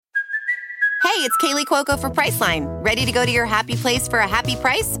Hey, it's Kaylee Cuoco for Priceline. Ready to go to your happy place for a happy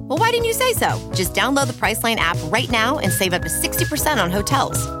price? Well, why didn't you say so? Just download the Priceline app right now and save up to 60% on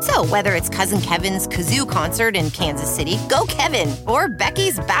hotels. So whether it's Cousin Kevin's Kazoo Concert in Kansas City, go Kevin, or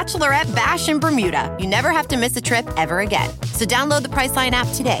Becky's Bachelorette Bash in Bermuda, you never have to miss a trip ever again. So download the Priceline app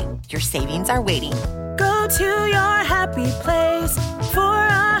today. Your savings are waiting. Go to your happy place for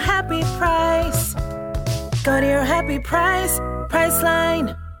a happy price. Go to your happy price,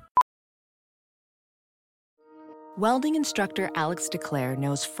 Priceline. Welding instructor Alex DeClaire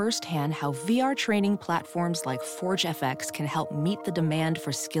knows firsthand how VR training platforms like ForgeFX can help meet the demand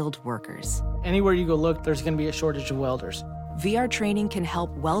for skilled workers. Anywhere you go look, there's going to be a shortage of welders. VR training can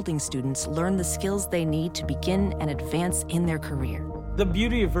help welding students learn the skills they need to begin and advance in their career. The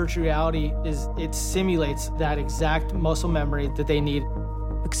beauty of virtual reality is it simulates that exact muscle memory that they need.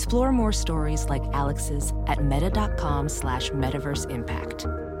 Explore more stories like Alex's at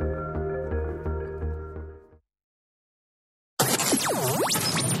meta.com/metaverseimpact.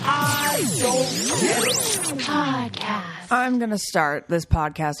 Podcast. I'm going to start this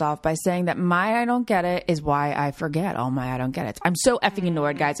podcast off by saying that my I don't get it is why I forget all my I don't get it. I'm so effing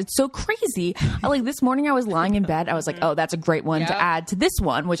annoyed, guys. It's so crazy. This morning I was lying in bed. I was like, oh, that's a great one to add to this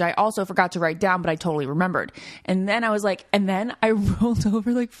one, which I also forgot to write down, but I totally remembered. And then I was like, and then I rolled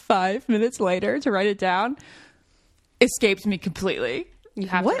over like 5 minutes later to write it down. Escaped me completely. You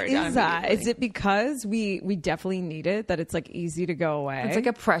have What to write it down is that? immediately. Is it because we definitely need it that it's like easy to go away? It's like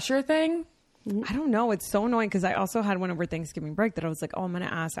a pressure thing. I don't know. It's so annoying because I also had one over Thanksgiving break that I was like, oh, I'm going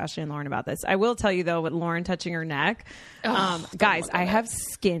to ask Ashley and Lauren about this. I will tell you though, with Lauren touching her neck, guys, I have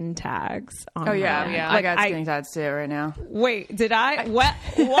skin tags on Oh, yeah. my neck. Yeah. I got skinny tags too right now. Wait, did I? What?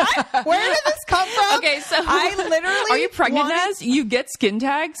 Where did this come from? Okay, so I literally. Are you pregnant as? You get skin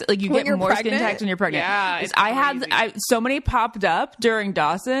tags? Like you When get you're more pregnant? skin tags when you're pregnant. Yeah, it's I had crazy. so many popped up during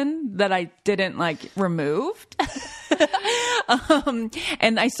Dawson that I didn't removed.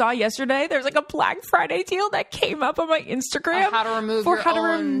 And I saw yesterday there's like a Black Friday deal that came up on my Instagram How to remove for your how to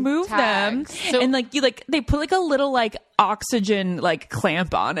own remove them. tags. So- and they put like a little oxygen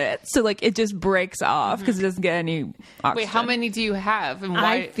clamp on it, so it just breaks off because it doesn't get any oxygen. Wait, how many do you have? And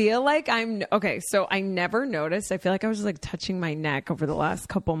why? I feel like I'm okay. So I never noticed. I feel like I was just touching my neck over the last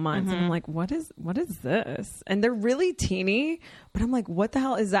couple months, and I'm like, what is this? And they're really teeny, but I'm like, what the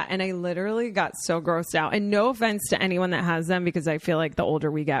hell is that? And I literally got so grossed out. And no offense to anyone that has them, because I feel like the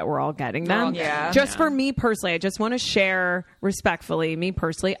older we get, we're all getting them. Just for me personally, I just want to share respectfully. Me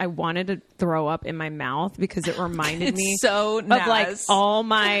personally, I wanted to throw up in my mouth because it reminded me so of nice. all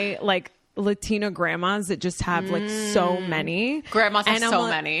my Latina grandmas that just have so many. Grandmas have And I'm so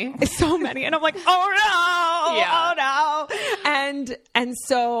like- many. So many. And I'm like, oh no, Yeah. oh no. And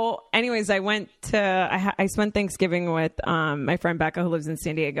so anyways, I went to, I spent Thanksgiving with my friend Becca, who lives in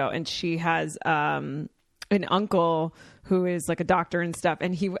San Diego, and she has an uncle who is like a doctor and stuff.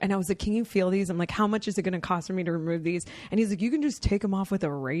 And I was like, can you feel these? I'm like, how much is it going to cost for me to remove these? And he's like, you can just take them off with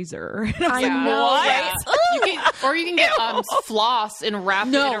a razor. And I was like, know, what? right? You can get floss and wrap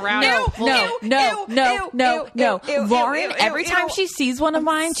it around. No. Lauren, every time she sees one of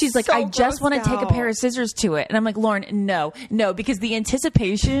mine, she's like, so I just want to grossed take a out. pair of scissors to it. And I'm like, Lauren, no, because the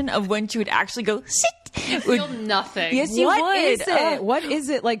anticipation of when she would actually go, sit. Feel nothing. Yes, you What would. is it? What is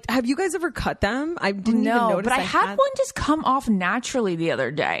it? Like, have you guys ever cut them? I didn't even No, notice. but I had one just come off naturally the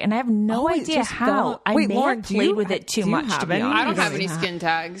other day, and I have no Oh, it idea just how. fell- I Wait, may Lauren, have do played you- with it too do you much, have to be any? honest. I don't have any Yeah. skin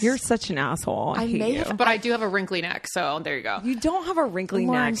tags. You're such an asshole. I hate may you. have- But I do have a wrinkly neck, so there you go. You don't have a wrinkly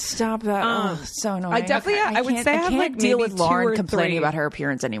Lauren, neck. stop that. Oh, so annoying. I definitely- I would can't- say I have, can't like, deal maybe with Lauren 2 or complaining 3. about her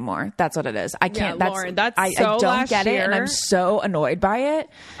appearance anymore. That's what it is. I can't. Yeah, Lauren, that's I so don't last get it, and year. I'm so annoyed by it.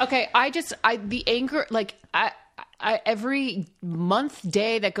 Okay, the anger, I every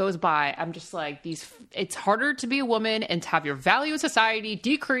day that goes by, I'm just like, it's harder to be a woman and to have your value in society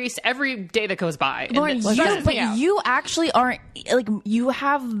decrease every day that goes by. And Lauren, it stresses me out. you actually aren't you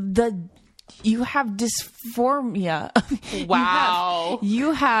have dysphoria. Wow.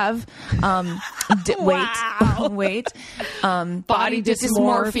 You have wait. Body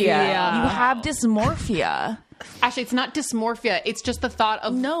dysmorphia. You have dysmorphia. Actually, it's not dysmorphia. It's just the thought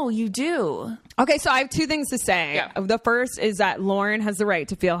of No, you do. Okay, so I have 2 things to say. Yeah. The first is that Lauren has the right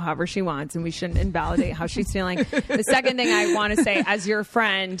to feel however she wants, and we shouldn't invalidate how she's feeling. The second thing I want to say, as your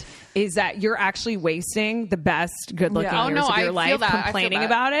friend, is that you're actually wasting the best good-looking Yeah. Oh, years no, of I your feel life that. I feel complaining that.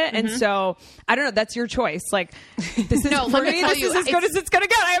 about it. And so, I don't know. That's your choice. Like, this is No, for let me me. tell This you, is as good as it's going to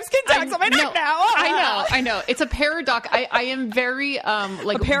get. I have skin tags on my neck now. I know. It's a paradox. I am very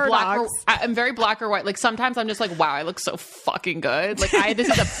paradox. I'm very black or white. Like sometimes I'm just like, wow, I look so fucking good. Like this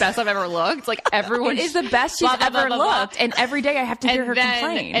is the best I've ever looked. Like everyone It is the best she's ever looked, and every day I have to hear her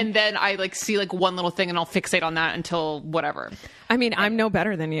complain. And then I like see like one little thing, and I'll fixate on that until whatever. I mean, I'm no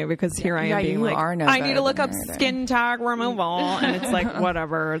better than you because here I am being like, I need to look up skin tag removal, and it's like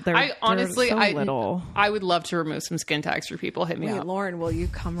whatever. I honestly, so little. I would love to remove some skin tags for people. Hit me up, Lauren. Will you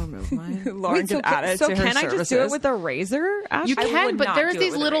come remove mine? Lauren can add it to her can I just do it with a razor? Ashley? You can, but there's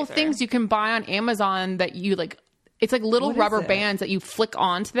these little things you can buy on Amazon that you like. It's like little rubber bands that you flick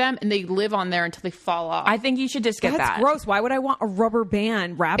onto them, and they live on there until they fall off. I think you should just get that. That's gross. Why would I want a rubber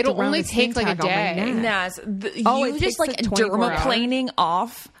band wrapped It'll around only the skin take like a tag on my day. neck? You just like dermaplaning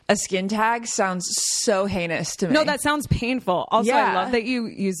off a skin tag sounds so heinous to me. No, that sounds painful. Also, I love that you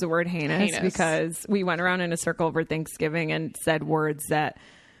use the word heinous because we went around in a circle over Thanksgiving and said words that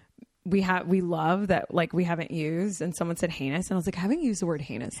we love that like we haven't used, and someone said heinous, and I was like, I haven't used the word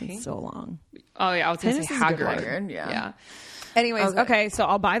heinous in so long. Oh yeah, I was gonna say haggard. Yeah. Anyways, okay, so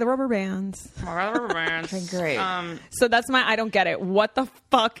I'll buy the rubber bands. Okay, great. So that's my I don't get it. What the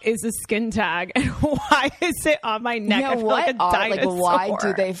fuck is a skin tag, and why is it on my neck? I feel like a dinosaur. Why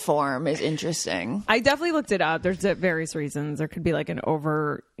do they form is interesting. I definitely looked it up. There's various reasons. There could be like an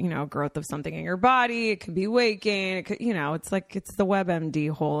over, growth of something in your body. It could be weight gain. It could, it's like it's the WebMD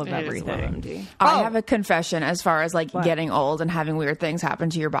hole of everything. I have a confession as far as like getting old and having weird things happen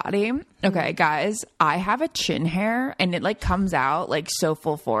to your body. Okay, guys, I have a chin hair, and it like comes out like so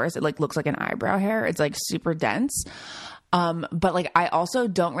full force. It like looks like an eyebrow hair. It's like super dense. But like I also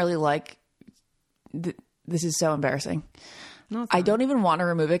don't really like this is so embarrassing. No, I don't even want to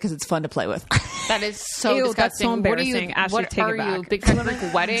remove it because it's fun to play with. That is so disgusting. That's so embarrassing. What are you? Big kind of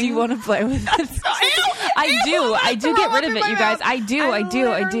like wedding? Do you want to play with it? I do get rid of it, you guys. I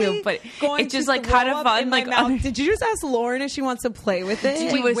do. But it's just like kind of fun. Like, did you just ask Lauren if she wants to play with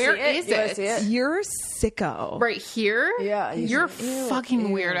it? Wait, where is it? You're a sicko. Right here? Yeah. You're a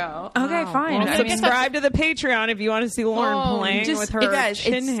fucking weirdo. Okay, fine. Well, subscribe to the Patreon if you want to see Lauren playing with her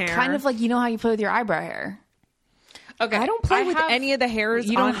chin hair. It's kind of like how you play with your eyebrow hair. Okay, I don't play with any of the hairs.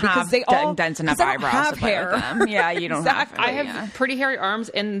 You don't have they all dense enough eyebrows to play with them. Yeah, you don't have. I have pretty hairy arms,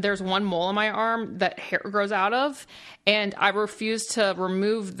 and there's one mole on my arm that hair grows out of, and I refuse to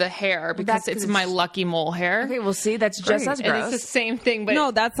remove the hair because it's my lucky mole hair. Okay, well, see, that's just as gross. And it's the same thing, but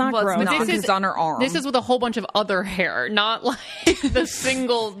no, that's not gross. But this is on her arm. This is with a whole bunch of other hair, not like the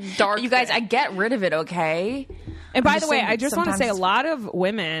single dark. You guys, I get rid of it, okay? And by the way, I just want to say a lot of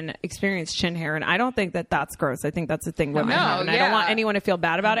women experience chin hair, and I don't think that that's gross. I think that's a thing women have, and I don't want anyone to feel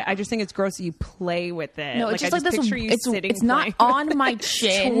bad about it. I just think it's gross that you play with it. No, it's like, just I like this. Picture you sitting it's not on my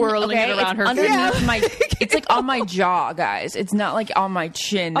chin, twirling it around her underneath my. It's like on my jaw, guys. It's not like on my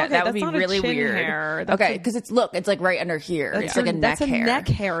chin. Okay, that would be really weird. Hair. Okay, because it's like right under here. It's like a neck hair. That's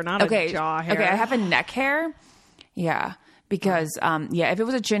a neck hair, not a jaw hair. Okay, I have a neck hair. Yeah, because if it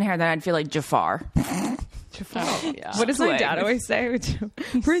was a chin hair, then I'd feel like Jafar. Oh, yeah. What does my dad always say?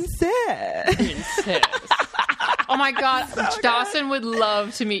 Princess. Oh my God, Dawson would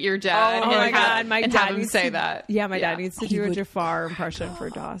love to meet your dad. Oh my God, my dad have him say that. Yeah, my dad needs to do a Jafar impression for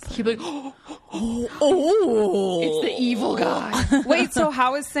Dawson. He'd be like, oh, it's the evil guy. Wait, so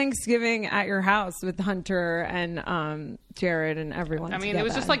how was Thanksgiving at your house with Hunter and Jared and everyone? I mean, it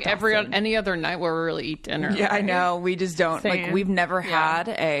was just like any other night where we really eat dinner. Yeah, right? I know. We just don't like. We've never had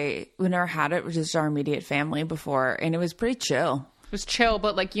it. It was just our immediate family before, and it was pretty chill. It was chill,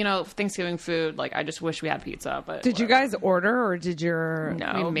 but like, Thanksgiving food, like I just wish we had pizza. But did you guys order, or did your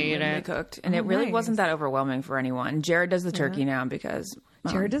we made it? We cooked, and it really wasn't that overwhelming for anyone. Jared does the turkey now because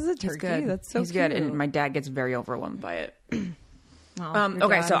Jared does the turkey. Good. That's so he's cute. Good, and my dad gets very overwhelmed by it.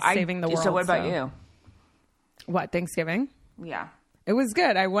 Okay, so saving the world. So what about you? What, Thanksgiving? Yeah, it was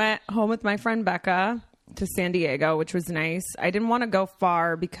good. I went home with my friend Becca to San Diego, which was nice. I didn't want to go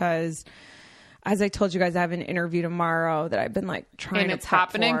far because, as I told you guys, I have an interview tomorrow that I've been like trying to. And it's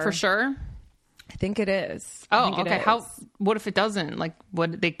happening for sure. I think it is. Oh, okay. What if it doesn't? Like,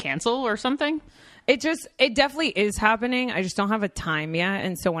 would they cancel or something? It definitely is happening. I just don't have a time yet.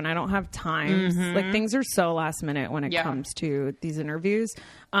 And so when I don't have time, like things are so last minute when it comes to these interviews.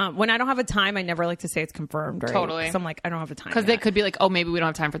 When I don't have a time, I never like to say it's confirmed. Right? Totally. So I'm like, I don't have a time. Because they could be like, oh, maybe we don't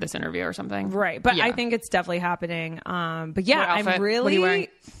have time for this interview or something. Right. But I think it's definitely happening. But yeah, I'm really. What are you wearing?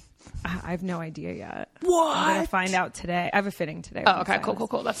 I have no idea yet. What? I'm going to find out today. I have a fitting today. Oh, okay.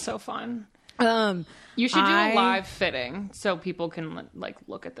 Cool. That's so fun. You should do a live fitting so people can like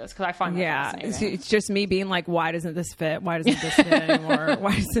look at this because I find that fascinating. It's just me being like, why doesn't this fit? Why doesn't this fit anymore?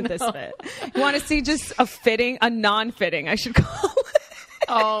 Why doesn't this fit? You want to see just a non-fitting, I should call it.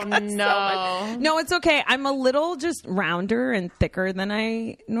 Oh, no. No, it's okay. I'm a little just rounder and thicker than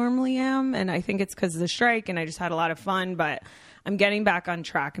I normally am. And I think it's because of the strike and I just had a lot of fun. But I'm getting back on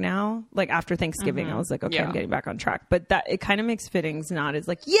track now. Like after Thanksgiving, I was like, okay, I'm getting back on track. But that it kind of makes fittings not as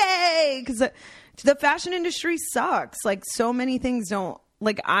like, yay, because the fashion industry sucks. Like so many things don't.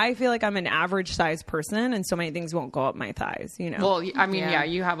 Like, I feel like I'm an average size person and so many things won't go up my thighs, you know? Well, I mean, yeah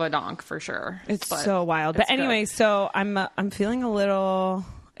you have a donk for sure. It's so wild. But anyway, so I'm feeling a little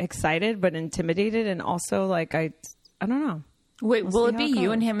excited, but intimidated. And also like, I don't know. Wait, will it be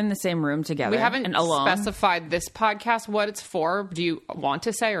you and him in the same room together? We haven't and alone? specified this podcast what it's for. Do you want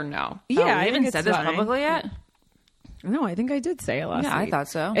to say or no? Yeah, I haven't said this publicly yet. No, I think I did say it last week. I thought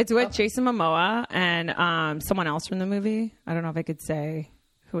so. It's with Jason Momoa and someone else from the movie. I don't know if I could say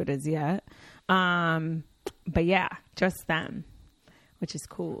who it is yet. But yeah, just them, which is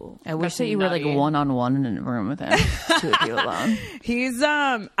cool. I wish that you were like one-on-one in a room with him. Two of you alone. He's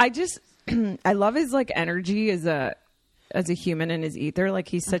I love his like energy as a human in his ether. Like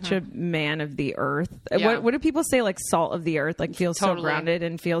he's such a man of the earth. Yeah. What do people say? Like salt of the earth, like feels so grounded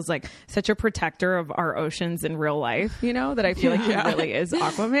and feels like such a protector of our oceans in real life, you know, that I feel like he really is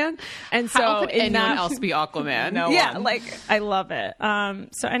Aquaman. And so how could anyone else be Aquaman? No one. Like I love it.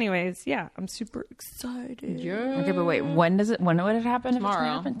 So anyways, yeah, I'm super excited. Yeah. Okay, but wait, when would it happen?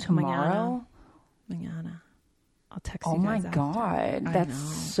 Tomorrow. Tomorrow? Mañana. I'll text Oh you my guys after. God. That's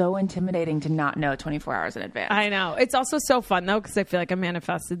so intimidating to not know 24 hours in advance. I know. It's also so fun though, because I feel like I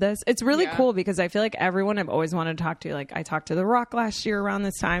manifested this. It's really cool because I feel like everyone I've always wanted to talk to, like I talked to The Rock last year around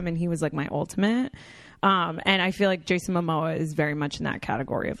this time and he was like my ultimate. And I feel like Jason Momoa is very much in that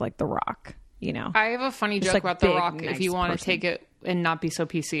category of like The Rock, you know? I have a funny joke like about The big, Rock nice if you want to person. take it and not be so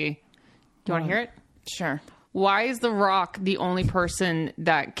PC. Do you want to hear it? Sure. Why is The Rock the only person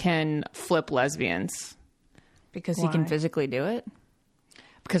that can flip lesbians? Because he can physically do it?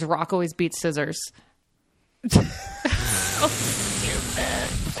 Because Rock always beats scissors. Lauren,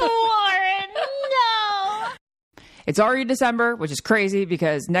 no! It's already December, which is crazy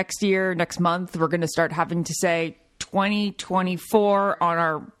because next month, we're going to start having to say 2024 on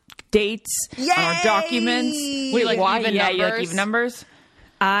our dates, on our documents. Wait, like why? even Yeah, you like numbers? even numbers?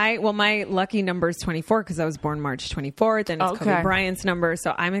 My lucky number is 24 because I was born March 24th and it's Kobe Bryant's number.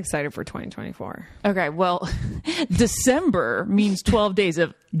 So I'm excited for 2024. Okay, well, December means 12 days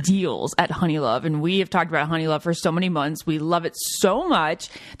of deals at Honeylove. And we have talked about Honeylove for so many months. We love it so much.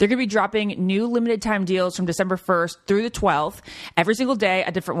 They're going to be dropping new limited time deals from December 1st through the 12th. Every single day,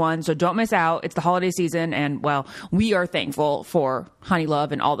 a different one. So don't miss out. It's the holiday season. And well, we are thankful for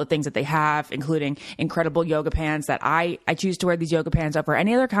Honeylove and all the things that they have, including incredible yoga pants that I choose to wear these yoga pants over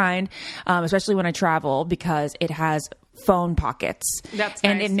any other kind, especially when I travel because it has phone pockets. That's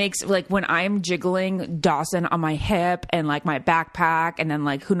and nice. it makes like when I'm jiggling Dawson on my hip and like my backpack and then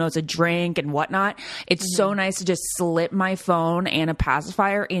like who knows a drink and whatnot, it's so nice to just slip my phone and a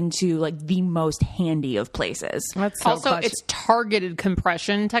pacifier into like the most handy of places. That's so Also, clutch. it's targeted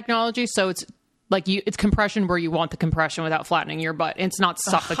compression technology, so it's like it's compression where you want the compression without flattening your butt. It's not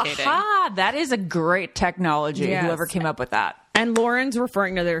suffocating. That is a great technology. Yes. Whoever came up with that. And Lauren's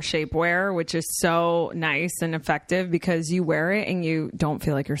referring to their shapewear, which is so nice and effective because you wear it and you don't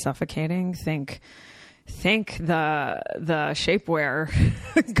feel like you're suffocating. Think the shapewear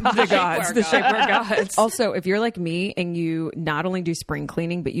gods. The shapewear gods. Also, if you're like me and you not only do spring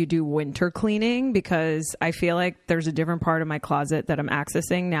cleaning, but you do winter cleaning, because I feel like there's a different part of my closet that I'm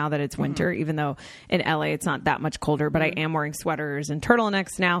accessing now that it's winter, even though in LA it's not that much colder, but I am wearing sweaters and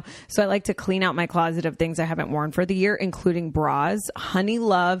turtlenecks now. So I like to clean out my closet of things I haven't worn for the year, including bras.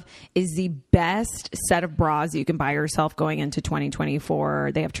 Honeylove is the best set of bras that you can buy yourself going into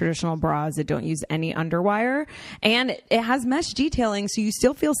 2024. They have traditional bras that don't use any underwire, and it has mesh detailing, so you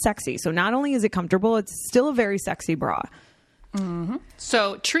still feel sexy. So not only is it comfortable, it's still a very sexy bra.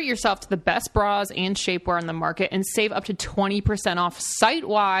 So treat yourself to the best bras and shapewear on the market and save up to 20% off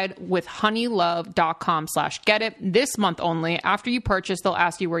site-wide with honeylove.com/getit this month only. After you purchase, they'll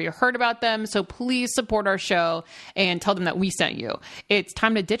ask you where you heard about them. So please support our show and tell them that we sent you. It's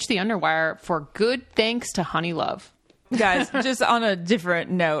time to ditch the underwire for good thanks to Honeylove. Guys, just on a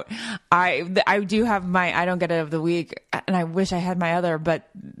different note, I do have my I don't get it of the week, and I wish I had my other, but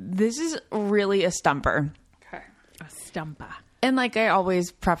this is really a stumper. Okay. A stumper. And like I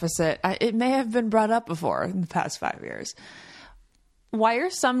always preface it, it may have been brought up before in the past 5 years. Why are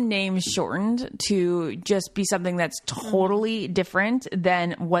some names shortened to just be something that's totally different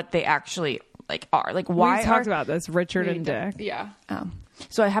than what they actually like are? Like why We talked about this, Richard and Dick. Yeah.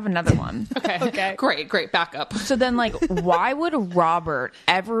 So I have another one. Okay. Great. Back up. So then, like, why would Robert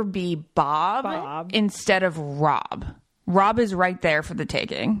ever be Bob instead of Rob? Rob is right there for the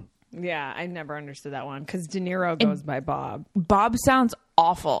taking. Yeah, I never understood that one because De Niro goes by Bob. Bob sounds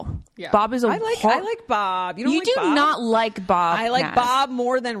awful. Yeah. Bob is a I like Bob. You don't like do Bob? not like Bob. I like Nass. Bob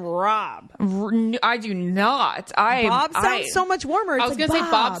more than Rob. I do not. Bob sounds so much warmer. It's I was like, gonna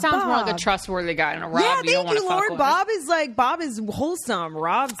say Bob sounds more like a Bob. trustworthy guy, and a Rob Yeah, you don't thank want to you, fuck Lauren. with. Bob is wholesome.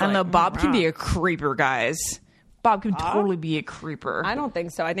 Rob's I don't know. like, Bob can Rob. be a creeper, guys. Bob can totally be a creeper. I don't think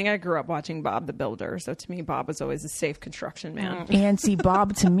so. I think I grew up watching Bob the Builder, so to me, Bob was always a safe construction man. And see,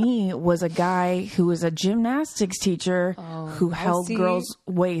 Bob to me was a guy who was a gymnastics teacher who held girls'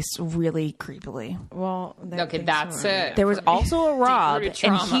 waists really creepily. Well, Okay, that's it. There was also a Rob, Deep-rooted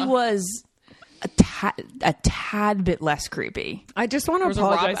and trauma. he was a tad bit less creepy. I just want to There's a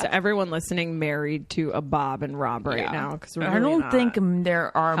Rob apologize at- to everyone listening married to a Bob and Rob right Yeah. now because I don't think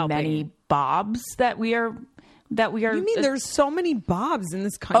there are helping. many Bobs that we are. You mean there's so many Bobs in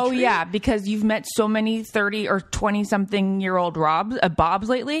this country? Oh yeah, because you've met so many 30 or 20 something year old Bobs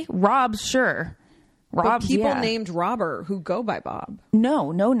lately. Robs, sure. But Robs, people yeah. named Robert who go by Bob.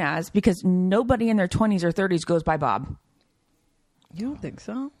 No, Naz, because nobody in their 20s or 30s goes by Bob. You don't think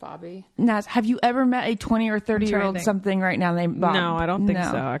so? Bobby. Naz, have you ever met a 20 or 30 year old think. something right now named Bob? No, I don't think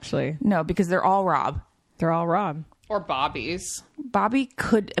No. so, actually. No, because they're all Rob. They're all Rob. Or Bobby's. Bobby's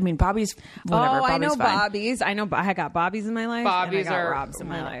whatever. Bobby's I know fine. Bobbies. I know I got Bobbies in my life. Bobbies and I got are Robs in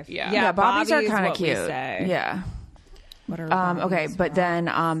my life. Yeah. Yeah, Bobbies are Bobby is kind of what we cute. say. Yeah. What are Okay, Bobbies? but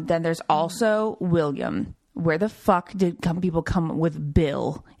then there's also William. Where the fuck did people come with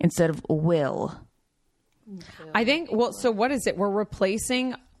Bill instead of Will? I think. Well, so what is it? We're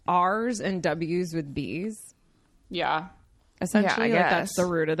replacing R's and W's with B's. Yeah. Essentially, Yeah, I like that's guess. the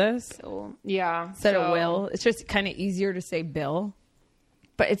root of this. So, yeah. Instead so- of Will, it's just kind of easier to say Bill.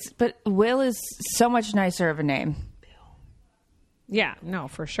 But Will is so much nicer of a name. Yeah, no,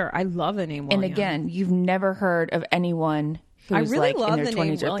 for sure. I love the name William. And again, you've never heard of anyone I who's really like love in their the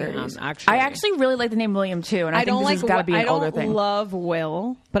name 20s or William, 30s. actually. I actually really like the name William too, and I, think don't this like. has got to be an I older don't thing. love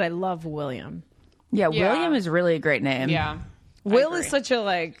Will, but I love William. Yeah, Yeah. William is really a great name. Yeah. Will agree. is such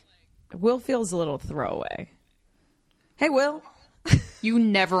a Will feels a little throwaway. Hey, Will. You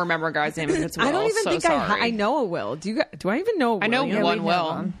never remember a guy's name if it's Will. I don't even so think sorry. I know a Will. Do I even know a I know William? one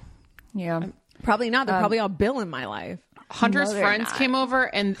Will. Yeah. Probably not. They're probably all Bill in my life. Hunter's No, they're friends not. came over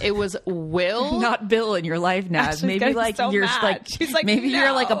and it was Will. Not Bill in your life, Naz. She's Maybe getting like so you're mad. like She's like, maybe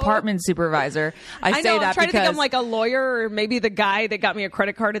you're like no. apartment supervisor. I say know. that I'm trying to because think I'm like a lawyer or maybe the guy that got me a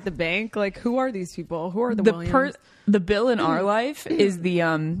credit card at the bank. Like, who are these people? Who are the Williams? the Bill in our life is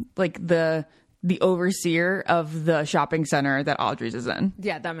the overseer of the shopping center that Audrey's is in.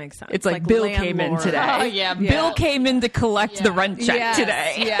 Yeah, that makes sense. It's like Bill came in landlord. today. Oh, yeah, Bill came in to collect the rent check Yes,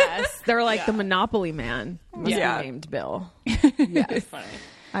 today. Yes, they're like the Monopoly man. Must Yeah. be named Bill. Yes. Funny.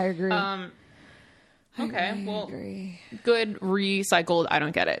 I agree. Okay, well, good recycled. I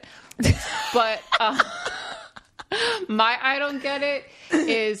don't get it. But my I don't get it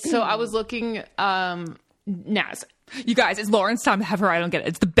is, so I was looking, Naz. You guys, it's Lauren's time to have her. I don't get it.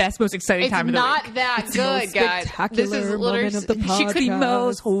 It's the best, most exciting It's time of the not week. that good, guys. This is spectacular literally moment of the She could be podcast.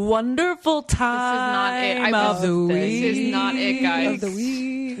 most wonderful This is not it. time of the week. This is not it, guys. Of the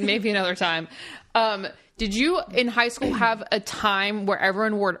week. Maybe another time. Did you in high school have a time where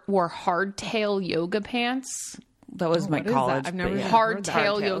everyone wore hardtail yoga pants? That was my what is college. that? I've never but yeah. heard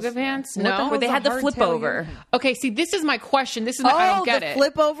Hardtail that. yoga pants? What the No. hell Where they is a had the hardtail flip yoga over. pant? Okay, see, this is my question. This is I don't get the it.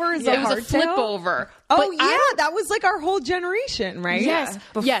 flip over is It a was a flip hardtail? over. Oh But yeah, that was like our whole generation, right? Yes.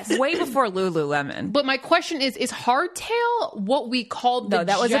 Yes. Way before Lululemon. But my question is hardtail what we called the No,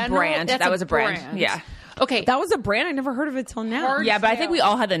 that was a general- brand. That's That was a brand. Yeah. Okay. That was a brand I never heard of it till now. Hard- Yeah, but I think we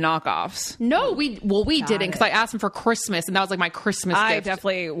all had the knockoffs. no, we didn't because I asked him for Christmas and that was like my Christmas I gift.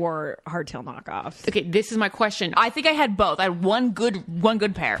 definitely wore hardtail knockoffs. Okay, this is my question. I think I had both. I had one good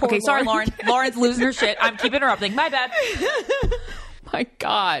pair. Okay, sorry, Lauren. Lauren's losing her shit. I'm keep interrupting. My bad. My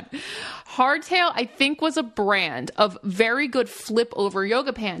God. Hardtail, I think, was a brand of very good flip over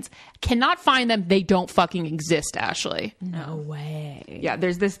yoga pants. Cannot find them. They don't fucking exist, Ashley. No way. Yeah,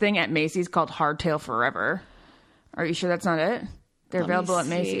 there's this thing at Macy's called Hardtail Forever. Are you sure that's not it? They're available at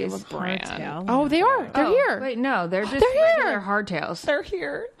Macy's. Hardtail. Oh, they are. They're here. Wait, no, they're just They're here. regular hardtails. They're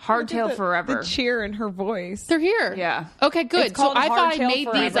here. Hardtail Look at Forever. The cheer in her voice. They're here. Yeah. Okay, good. It's So called I thought I Hardtail made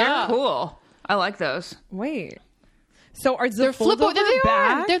these Forever. up. Cool. I like those. Wait. So are the They're flip over. There they are.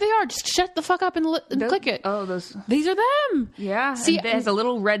 back? There they are. Just shut the fuck up and click it. Oh, those. These are them. Yeah. See, and there's a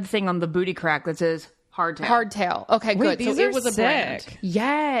little red thing on the booty crack that says Hardtail. Hardtail. Okay, Wait, good. So these it are was a brand. sick.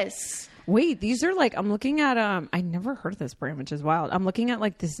 Yes. Wait, these are like, I'm looking at, I never heard of this brand, which is wild. I'm looking at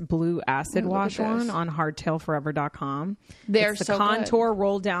like this blue acid wash one on hardtailforever.com. They're it's the so contour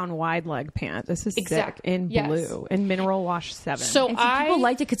roll down wide leg pant. This is sick in blue and mineral wash 7. So people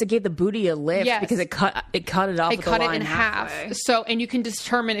liked it because it gave the booty a lift because it cut it off. It cut it in half. So, and you can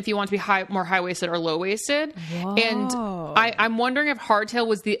determine if you want to be more high waisted or low waisted. And I'm wondering if hardtail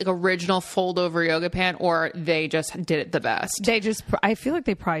was the original fold over yoga pant, or they just did it the best. I feel like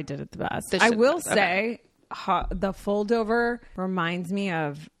they probably did it the best. I will say the fold over reminds me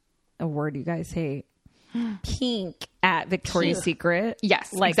of a word you guys hate. Pink at Victoria's Secret.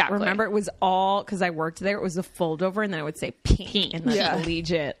 Yes, like, exactly. Remember, it was all, because I worked there, it was a fold over, and then it would say pink in the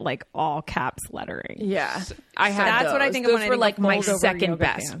collegiate, like all caps lettering. Yeah, I had that's those. what I think. Those of were like my fold over second yoga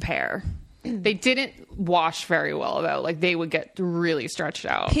best pant. pair. They didn't wash very well though. Like they would get really stretched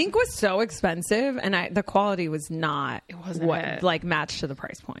out. Pink was so expensive, and the quality was not. It wasn't like matched to the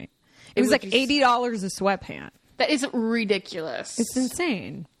price point. It was like $80 a sweatpant. That is ridiculous. It's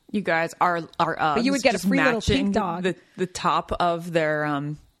insane. You guys are but you would get a free little pink dog. The top of their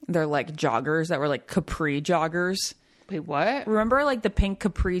like joggers that were like capri joggers. Wait, what? Remember like the pink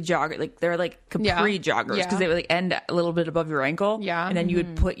capri jogger? Like they're like capri joggers because they would like end a little bit above your ankle. Yeah, and then you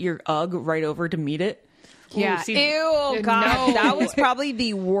would put your UGG right over to meet it. Yeah. Ew, God. No. That was probably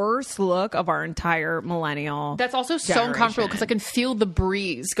the worst look of our entire millennial. That's also so uncomfortable because I can feel the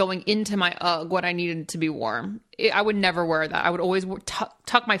breeze going into my UGG when I needed it to be warm. I would never wear that. I would always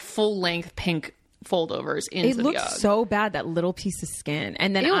tuck my full length pink foldovers into the UGG. It looked so bad, that little piece of skin.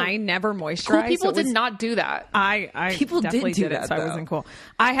 And then I never moisturized. Cool people did not do that. I people definitely did it, so though. I wasn't cool.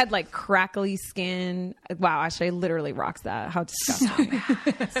 I had like crackly skin. Wow, Ashley literally rocks that. How disgusting.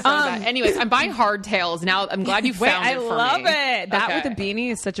 Anyways, I'm buying hardtails now. I'm glad you found it for me. I love it. That Okay. with a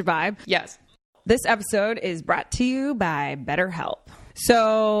beanie is such a vibe. Yes. This episode is brought to you by BetterHelp.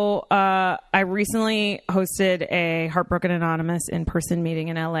 So I recently hosted a Heartbroken Anonymous in-person meeting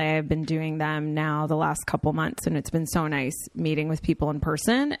in LA. I've been doing them now the last couple months, and it's been so nice meeting with people in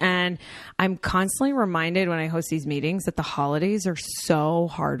person. And I'm constantly reminded when I host these meetings that the holidays are so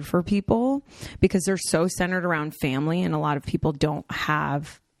hard for people because they're so centered around family, and a lot of people don't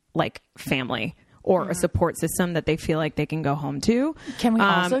have like family or a support system that they feel like they can go home to. Can we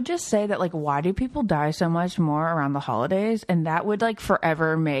also just say that, like, why do people die so much more around the holidays? And that would like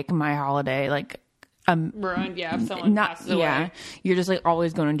forever make my holiday like ruined. Yeah, if someone passes away. Yeah, you're just like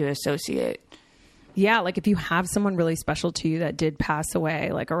always going to associate. Yeah, like if you have someone really special to you that did pass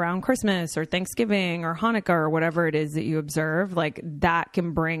away, like around Christmas or Thanksgiving or Hanukkah or whatever it is that you observe, like that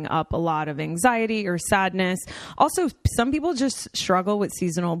can bring up a lot of anxiety or sadness. Also, some people just struggle with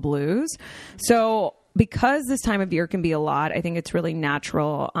seasonal blues. So because this time of year can be a lot, I think it's really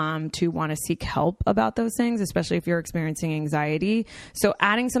natural to want to seek help about those things, especially if you're experiencing anxiety. So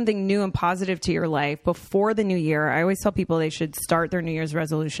adding something new and positive to your life before the new year, I always tell people they should start their New Year's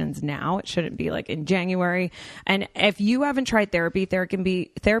resolutions now. It shouldn't be like in January. And if you haven't tried therapy can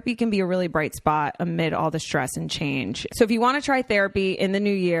be a really bright spot amid all the stress and change. So if you want to try therapy in the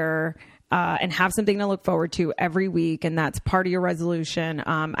new year, and have something to look forward to every week, and that's part of your resolution,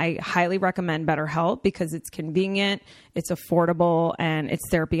 I highly recommend BetterHelp because it's convenient, it's affordable, and it's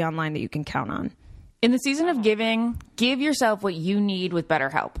therapy online that you can count on. In the season of giving, give yourself what you need with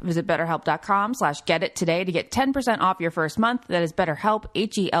BetterHelp. Visit BetterHelp.com/getit today to get 10% off your first month. That is BetterHelp,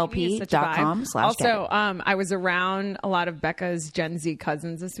 HELP.com/get. Also, I was around a lot of Becca's Gen Z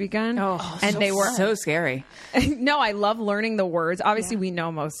cousins this weekend. And they were so scary. No, I love learning the words. Obviously, we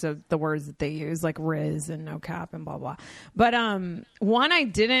know most of the words that they use, like Riz and no cap and blah, blah. But one I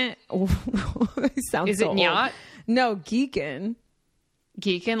didn't... sounds Is so it old. Nyat? No, geekin'.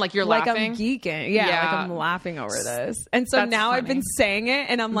 Geeking? Like you're like laughing? I'm geeking. Yeah, like I'm laughing over this. And so That's now funny. I've been saying it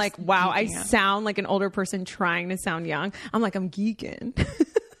and I'm like, wow, I geeking out. sound like an older person trying to sound young. I'm like, I'm geeking.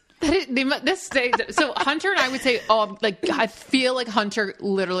 So Hunter and I would say, I feel like Hunter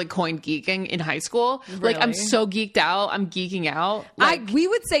literally coined geeking in high school. Really? Like I'm so geeked out. I'm geeking out. Like, we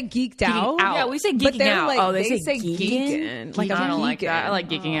would say geeked out. out. Yeah, we say But geeking they're out. like, they say geeking. Like, I I'm don't like that. geeking. I like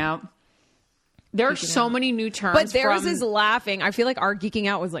geeking out. there are so many new terms. But theirs from, is laughing. I feel like our geeking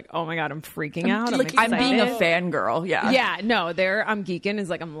out was like, oh my God, I'm freaking out. Like, I'm being a fangirl. Yeah. Yeah, no, I'm geeking is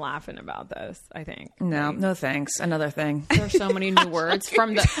like, I'm laughing about this, I think. No thanks. Another thing. There's so many new words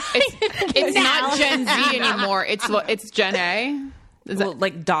from the. It's not Gen Z anymore. It's Gen A. Well,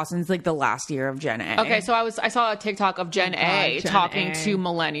 like Dawson's like the last year of Gen A. Okay, so I saw a TikTok of Gen A Gen talking A. to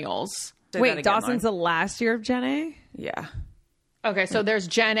millennials. Say that Wait, again, Dawson's Lauren. the last year of Gen A? Yeah. Okay, so there's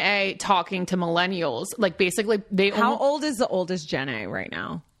Gen A talking to millennials. Like basically, How old is the oldest Gen A right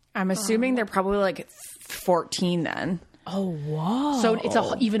now? I'm assuming they're probably like 14 then. Oh, wow. So it's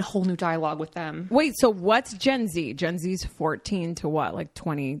a even whole new dialogue with them. Wait, so what's Gen Z? Gen Z's 14 to what? Like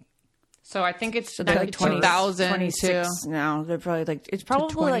 20? So I think it's they're like 2000 26 to... now. They're probably like, it's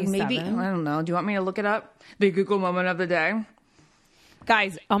probably like maybe, I 27? don't know. Do you want me to look it up? The Google moment of the day.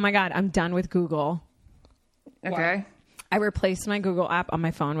 Guys, oh my God, I'm done with Google. Okay. I replaced my Google app on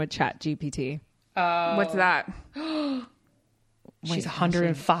my phone with ChatGPT. What's that? She's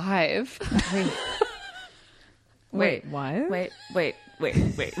 105. Wait, What? wait.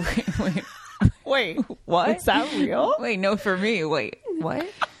 Wait, what? Is that real? Wait, no, for me. Wait, what?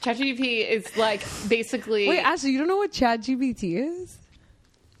 ChatGPT is like basically... Wait, Ashley, you don't know what ChatGPT is?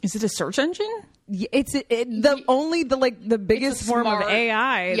 Is it a search engine? It's the biggest form of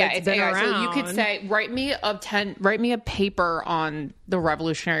AI. Yeah, that's it's been AI. around. So you could say, write me a paper on the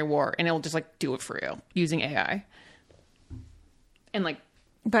Revolutionary War, and it'll just like do it for you using AI. And like,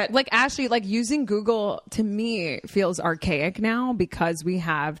 But like Ashley, like using Google to me feels archaic now because we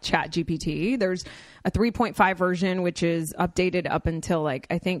have ChatGPT. There's a 3.5 version, which is updated up until like,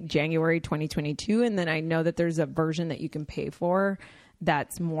 I think January 2022. And then I know that there's a version that you can pay for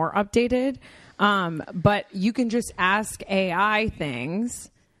that's more updated. But you can just ask AI things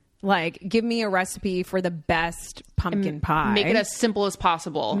like, give me a recipe for the best pumpkin pie. make it as simple as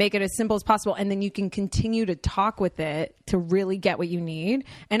possible. Make it as simple as possible. And then you can continue to talk with it to really get what you need.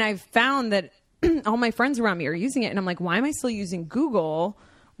 And I've found that all my friends around me are using it. And I'm like, why am I still using Google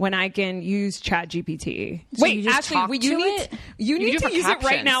when I can use ChatGPT? So you Wait, just Ashley, talk you to need it? you You need do to for use it right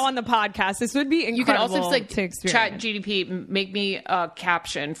captions. now on the podcast. This would be incredible. You can also just like to experience. ChatGPT, make me a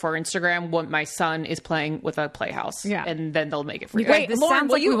caption for Instagram when my son is playing with a playhouse. Yeah. And then they'll make it for you. Wait, This Lauren, sounds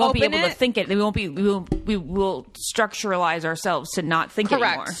will like you we won't be open able to it? think it. We will structuralize ourselves to not think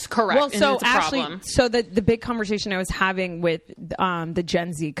anymore. Correct. Well, And so it's a Ashley, problem. so the big conversation I was having with the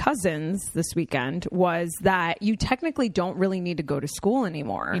Gen Z cousins this weekend was that you technically don't really need to go to school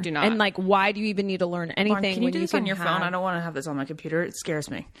anymore. You do not. And like, why do you even need to learn anything? Lauren, can you when do this on your have... phone? I don't want to have this on my computer. It scares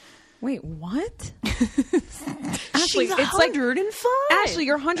me. Wait, what? Ashley, She's it's like 105. Ashley,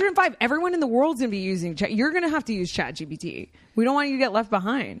 you're 105. Everyone in the world's gonna be using Chat. You're gonna have to use ChatGPT. We don't want you to get left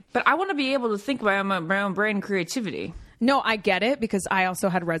behind. But I want to be able to think by my own brain creativity. No, I get it because I also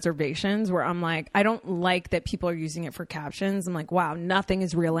had reservations where I'm like, I don't like that people are using it for captions. I'm like, wow, nothing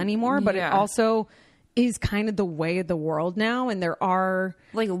is real anymore. But it Yeah. also is kind of the way of the world now. And there are...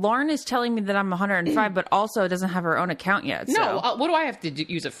 Like, Lauren is telling me that I'm 105, but also doesn't have her own account yet. No, So. what do I have to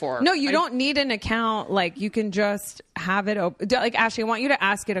use it for? No, you don't need an account. Like, you can just have it open. Like, Ashley, I want you to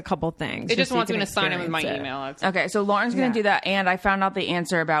ask it a couple things. It just so you wants me can to sign in with my experience it. email. It's- Okay, so Lauren's going to do that, and I found out the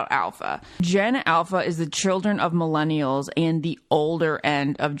answer about Alpha. Gen Alpha is the children of millennials and the older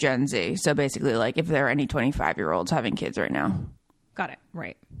end of Gen Z. So basically, like, if there are any 25-year-olds having kids right now. Got it.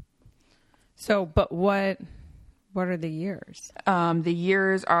 Right. So, but what are the years? The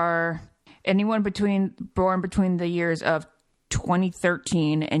years are anyone born between the years of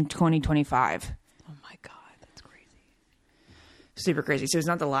 2013 and 2025. Oh my God, that's crazy. Super crazy. So it's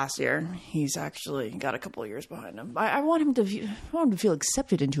not the last year. He's actually got a couple of years behind him. I want him to feel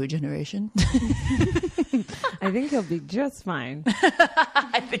accepted into a generation. I think he'll be just fine.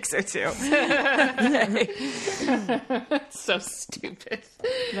 I think so too. so stupid.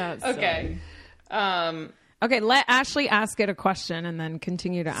 That's Okay. Okay, let Ashley ask it a question and then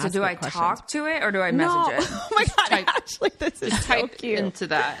continue to ask So do it I questions. talk to it or do I No. message it? Oh my God, type- Ashley, this is so Type cute. into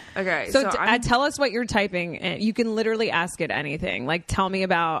that. Okay, So I'm- tell us what you're typing. And you can literally ask it anything. Like, tell me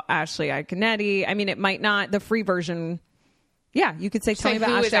about Ashley Iaconetti. I mean, it might not, the free version. Yeah, you could say, tell Say, me about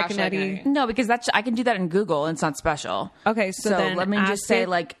who is Ashley Ashley Iaconetti. Iaconetti? no, because I can do that in Google and it's not special. Okay, so then let me just ask say, it-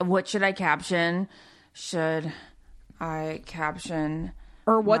 like, what should I caption? Should I caption?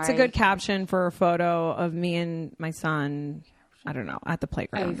 Or what's a my- good caption for a photo of me and my son, I don't know, at the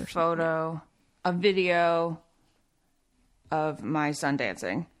playground a or something? photo, a video of my son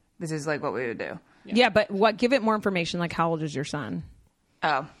dancing. This is like what we would do. Yeah, but give it more information. Like, how old is your son?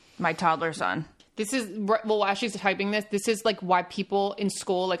 Oh, my toddler son. This is, well, as she's typing this is like why people in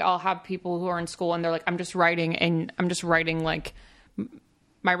school, like I'll have people who are in school and they're like, I'm just writing like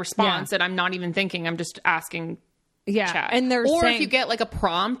my response and I'm not even thinking, I'm just asking Yeah, chat. and they're or saying, if you get like a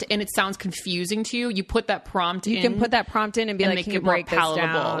prompt and it sounds confusing to you, you put that prompt in. you can put that prompt in and be and like, make can it you more break this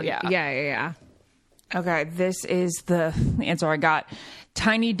palatable, down? yeah. Yeah. Okay, this is the answer I got.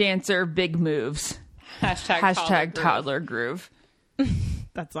 Tiny dancer, big moves. Hashtag toddler groove.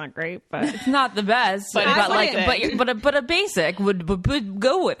 That's not great, but It's not the best, but a basic would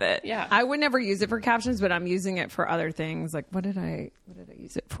go with it. Yeah. I would never use it for captions, but I'm using it for other things. Like, what did I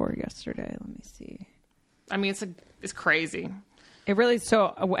use it for yesterday? Let me see. I mean, it's crazy. It really,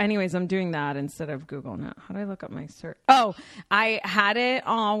 so anyways, I'm doing that instead of Google now. How do I look up my search? Oh, I had it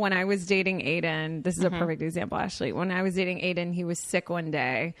on when I was dating Aiden. This is a perfect example, Ashley. When I was dating Aiden, he was sick one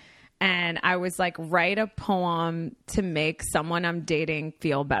day. And I was like, write a poem to make someone I'm dating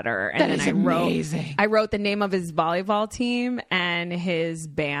feel better. And That is amazing. I wrote the name of his volleyball team and his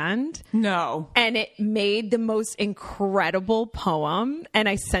band. No. And it made the most incredible poem. And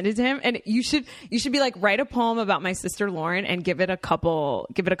I sent it to him. And you should be like, write a poem about my sister Lauren and give it a couple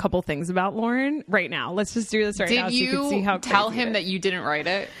things about Lauren right now. Let's just do this right now so you can see how tell crazy him it that is. you didn't write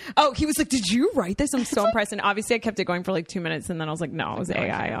it? Oh, he was like, did you write this? I'm so impressed. And obviously I kept it going for like 2 minutes. And then I was like, no, it was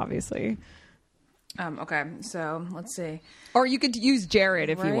AI, obviously. Okay, so let's see. Or you could use Jared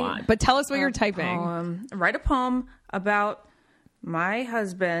if you want. But tell us what you're typing. Write a poem about my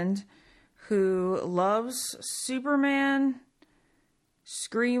husband who loves Superman,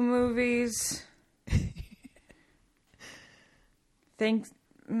 Scream movies.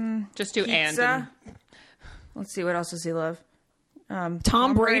 Just do pizza. And let's see, what else does he love?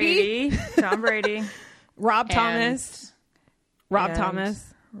 Tom Brady. Tom Brady. Rob Thomas.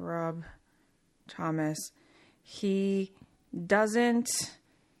 He doesn't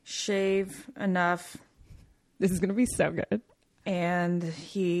shave enough. This is going to be so good. And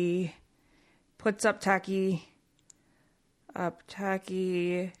he puts up tacky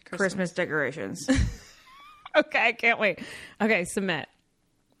Christmas decorations. Okay, I can't wait. Okay, submit.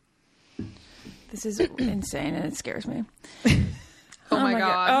 This is insane and it scares me. Oh my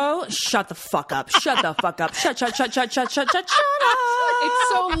God. Oh, shut the fuck up. Shut the fuck up. Shut up. It's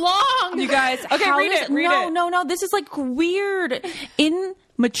so long. You guys, okay, read it. No. This is like weird. In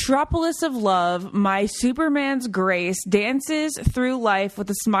Metropolis of Love, my Superman's Grace dances through life with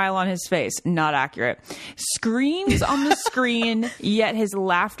a smile on his face. Not accurate. Screams on the screen, yet his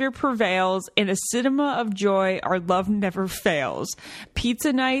laughter prevails. In a cinema of joy, our love never fails.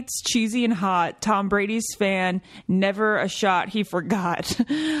 Pizza nights, cheesy and hot. Tom Brady's fan, never a shot he forgot.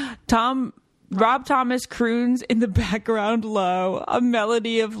 Rob Thomas croons in the background low, a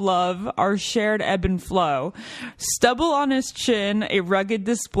melody of love, our shared ebb and flow. Stubble on his chin, a rugged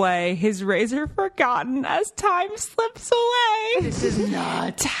display, his razor forgotten as time slips away. This is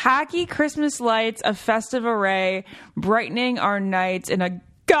nuts. Tacky Christmas lights, a festive array, brightening our nights in a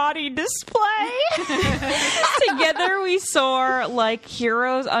gaudy display. Together we soar like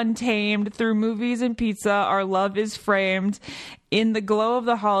heroes untamed. Through movies and pizza, our love is framed. In the glow of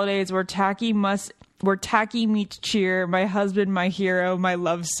the holidays, where tacky meets cheer. My husband, my hero, my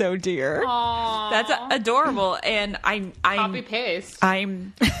love so dear. Aww. That's adorable. And I'm copy paste.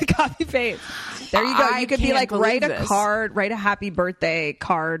 I'm copy paste. There you go. You could be like, write this. write a happy birthday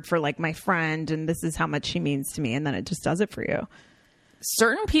card for like my friend, and this is how much she means to me, and then it just does it for you.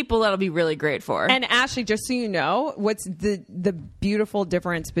 certain people that'll be really great for. And Ashley, just so you know, what's the beautiful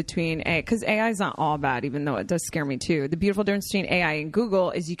difference between because AI is not all bad, even though it does scare me too. The beautiful difference between AI and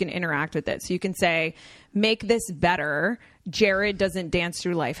Google is you can interact with it. So you can say, make this better. Jared doesn't dance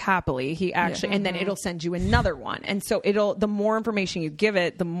through life happily. He actually, and then it'll send you another one. And so the more information you give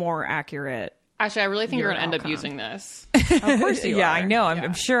it, the more accurate. Actually, I really think you're going to end up using this. Of course you are. I know.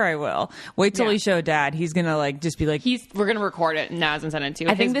 I'm sure I will. Wait till we show Dad. He's going to just be like... We're going to record it Naz and send it to you.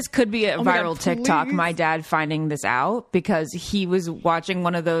 I think this could be a viral TikTok, my dad finding this out, because he was watching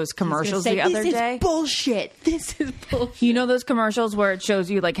one of those commercials the other day. This is bullshit. This is bullshit. You know those commercials where it shows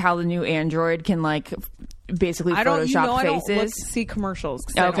you how the new Android can basically Photoshop faces? See commercials.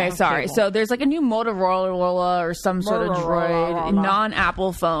 Okay, sorry. So there's a new Motorola or some sort of Droid,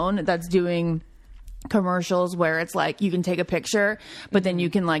 non-Apple phone that's doing commercials where it's you can take a picture, but then you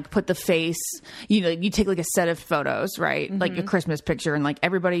can put the face, you take a set of photos, right? Like a Christmas picture, and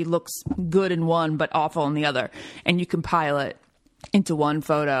everybody looks good in one but awful in the other, and you compile it into one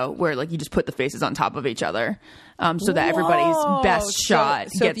photo where you just put the faces on top of each other, so that everybody's best shot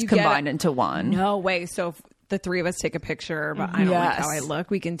gets combined into one. No way. So if the three of us take a picture, but I don't like how I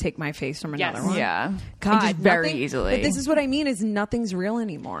look, we can take my face from another one. Yeah. God, just very easily. But this is what I mean, is nothing's real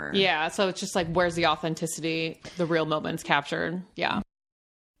anymore. Yeah. So it's just where's the authenticity, the real moments captured? Yeah.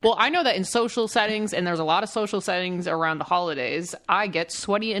 Well, I know that in social settings, and there's a lot of social settings around the holidays, I get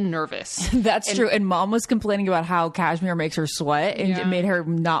sweaty and nervous. That's true. And Mom was complaining about how cashmere makes her sweat, and it made her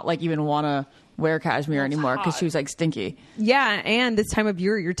not even want to wear cashmere anymore because she was like stinky. Yeah, and this time of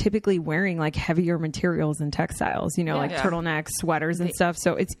year, you're typically wearing like heavier materials and textiles, you know, like turtlenecks, sweaters, and stuff.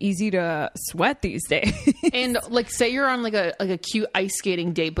 So it's easy to sweat these days. And like, say you're on like a cute ice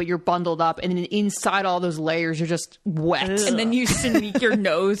skating date, but you're bundled up, and then inside all those layers, you're just wet. And then you sneak your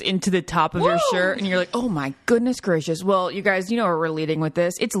nose into the top of your shirt, and you're like, oh my goodness gracious. Well, you guys, you know where we're leading with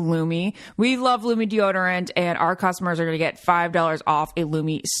this. It's Lumi. We love Lumi deodorant, and our customers are going to get $5 off a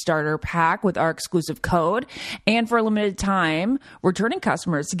Lumi starter pack with our exclusive code. And for a limited time, returning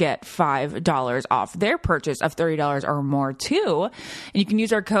customers get $5 off their purchase of $30 or more too. And you can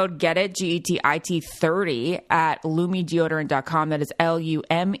use our code GETIT, GETIT 30 at lumideodorant.com. That is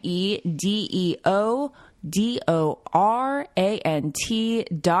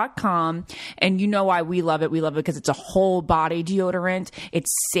LumiDeodorant.com. And you know why we love it. We love it because it's a whole body deodorant.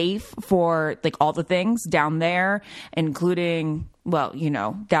 It's safe for like all the things down there, including, well, you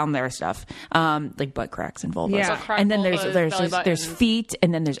know, down there stuff, like butt cracks and vulvas. Yeah. Crack And then vulvas, there's feet,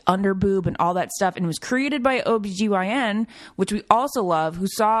 and then there's under boob and all that stuff. And it was created by OBGYN, which we also love, who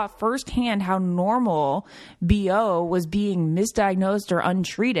saw firsthand how normal BO was being misdiagnosed or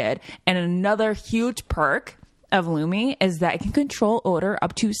untreated. And another huge perk of Lumi is that it can control odor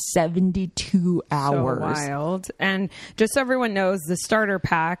up to 72 hours. So wild. And just so everyone knows, the starter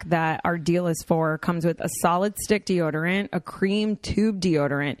pack that our deal is for comes with a solid stick deodorant, a cream tube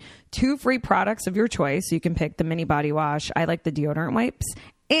deodorant, 2 free products of your choice. So you can pick the mini body wash, I like the deodorant wipes,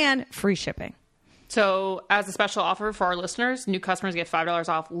 and free shipping. So, as a special offer for our listeners, new customers get $5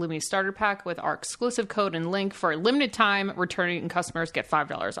 off Lumi starter pack with our exclusive code and link. For a limited time, returning customers get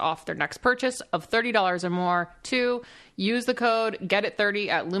 $5 off their next purchase of $30 or more. 2, use the code GETIT30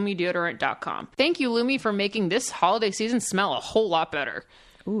 at lumideodorant.com. Thank you, Lumi, for making this holiday season smell a whole lot better.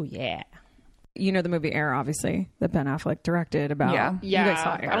 Ooh, yeah. You know the movie Air, obviously, that Ben Affleck directed about. Yeah. You guys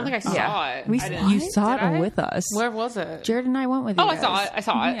saw Air. I don't think I saw it. You saw Did I? it with us. Where was it? Jared and I went with you. Oh, I guys. saw it. I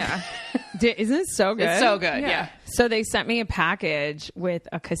saw it. Yeah. Isn't it so good? It's so good, yeah. So they sent me a package with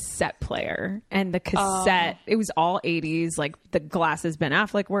a cassette player, and the cassette, it was all 80s, like the glasses Ben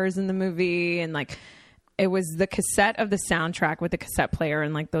Affleck wears in the movie, and like it was the cassette of the soundtrack with the cassette player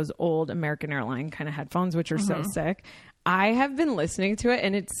and like those old American Airlines kind of headphones, which are so sick. I have been listening to it,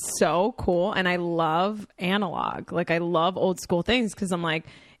 and it's so cool, and I love analog. Like I love old school things because I'm like,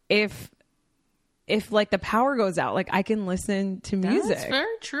 if like the power goes out, like I can listen to music. That's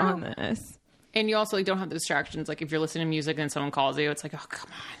very true. On this. And you also like, don't have the distractions. Like if you're listening to music and someone calls you, it's like, oh, come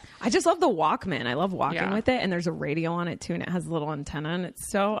on. I just love the Walkman. I love walking with it, and there's a radio on it too, and it has a little antenna, and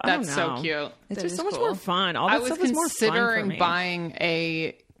it's so I don't know. That's so cute. It's That just is so much cool. more fun. All that I was stuff is more fun for considering me. buying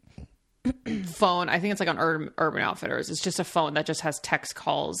a phone. I think it's like on Urban Outfitters. It's just a phone that just has text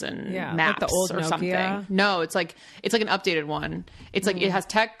calls and like maps the old or Nokia. something. No, it's like an updated one. It's like it has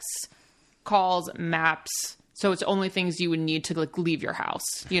text, calls, maps. So it's only things you would need to like leave your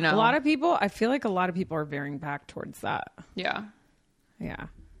house. You know, I feel like a lot of people are veering back towards that. Yeah. Yeah.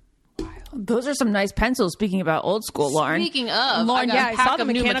 Those are some nice pencils. Speaking about old school, Lauren. Speaking of, Lauren, I got I a saw pack the of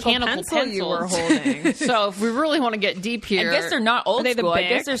new mechanical pencil you were holding. So if we really want to get deep here, I guess they're not old Are they the school. I Bic?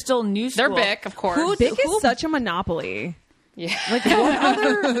 guess they're still new school. They're Bic, of course. Bic is such a monopoly. Yeah. Like what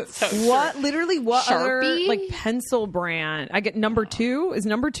other what other Sharpie? like pencil brand? I get number 2. Is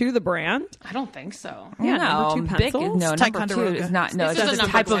number 2 the brand? I don't think so. Yeah, no, number 2 Bic, pencils. no, number 2 is not. No, This it's is just a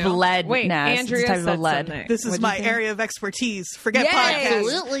a type number of two. lead. Wait, Ness. Andrea It's a type said of lead. something. This is What'd my you think? area of expertise. Forget Yay! podcast.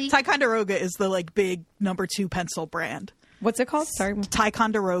 Absolutely. Ticonderoga is the like big number 2 pencil brand. What's it called? Sorry.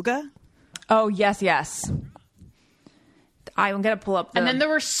 Ticonderoga. Oh yes. I'm gonna pull up. And then there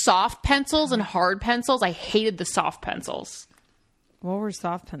were soft pencils and hard pencils. I hated the soft pencils. What were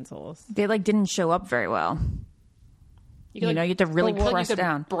soft pencils? they like didn't show up very well. You, You know, you have to really but press you could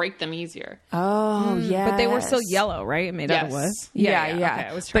down. break them easier. Oh yeah, But they were still yellow, right? Made out of wood. Yes. Yeah. Okay.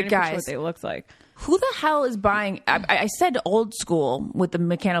 I was trying But to picture guys- what they looked like. Who the hell is buying? I said old school with the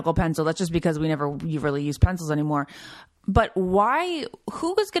mechanical pencil. That's just because you really use pencils anymore. But why?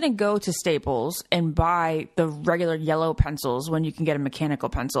 Who is going to go to Staples and buy the regular yellow pencils when you can get a mechanical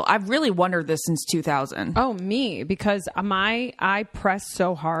pencil? I've really wondered this since 2000. Oh, me, because I press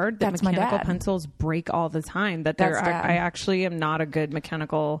so hard that That's my mechanical dad. pencils break all the time. That That's Dad. I actually am not a good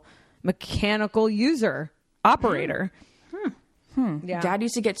mechanical user operator. Yeah. Dad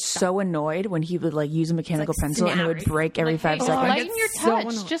used to get so annoyed when he would like use a mechanical pencil and it would break every 5 Hey, seconds. lighten your so touch.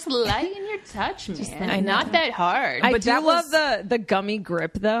 annoying. Just lighten your touch, man. Not that hard. I But do that love was- the gummy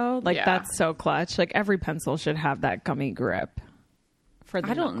grip though. Like Yeah. that's so clutch. Like every pencil should have that gummy grip. For the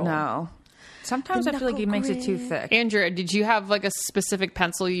I don't knuckle. know. Sometimes I feel like he makes it too thick. Andrea, did you have like a specific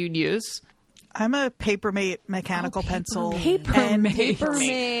pencil you'd use? I'm a Papermate mechanical pencil. Papermate.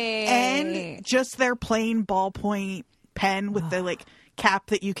 And just their plain ballpoint pen with the like cap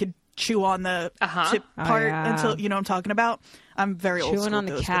that you could chew on the tip part until you know what I'm talking about. I'm very old school on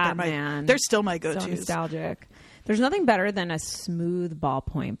the with those, cap, but man. they're still my go-tos. So nostalgic. There's nothing better than a smooth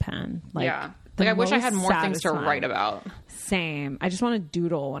ballpoint pen. Like, Like I wish I had more things to satisfying. write about. Same. I just want to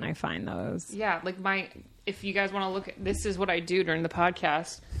doodle when I find those. Yeah, like if you guys want to look at, this is what I do during the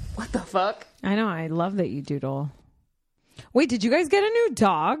podcast. What the fuck? I know. I love that you doodle. Wait, did you guys get a new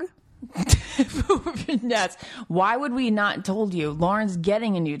dog? Yes. Why would we not told you? Lauren's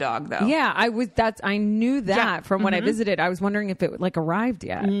getting a new dog though. Yeah, I knew that from when I visited. I was wondering if it like arrived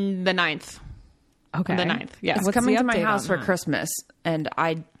yet. The 9th. Okay. The 9th. Yeah. It's What's coming the to my update house on for that? Christmas, and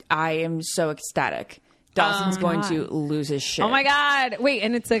I am so ecstatic. Dawson's going to lose his shit. Oh my god! Wait,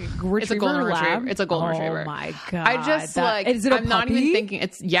 and it's a retriever. It's a golden lab? retriever. It's a golden retriever. Oh my god! I just Is it a I'm not puppy? even thinking.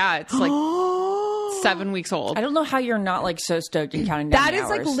 It's like 7 weeks old. I don't know how you're not like so stoked and counting down That the is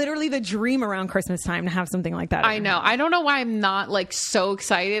like hours. literally the dream around Christmas time to have something like that. I know. I don't know why I'm not like so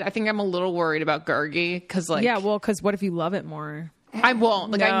excited. I think I'm a little worried about Gergie because like because what if you love it more? I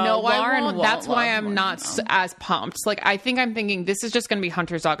won't. Like, No, I know I Lauren won't. won't That's why love I'm one, not as pumped. Like, I think I'm thinking this is just going to be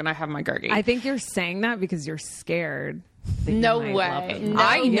Hunter's dog and I have my Gergie. I think you're saying that because you're scared. that you No might way. love it No. more.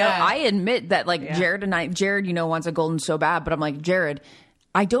 I know. Yeah. I admit that like Jared, wants a golden so bad, but I'm like, Jared,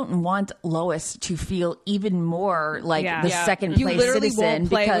 I don't want Lois to feel even more like the second You place literally citizen won't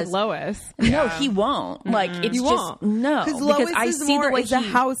play because with Lois. no, he won't. Like it's You just won't. no Because because Lois I is see more the way is a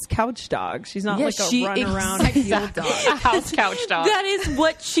house couch dog. She's not like a run around field dog. a house couch dog. That is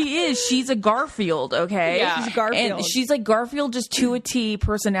what she is. She's a Garfield, okay? Yeah. She's Garfield. And she's like Garfield just to a T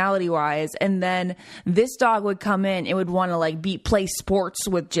personality wise. And then this dog would come in, it would want to like play sports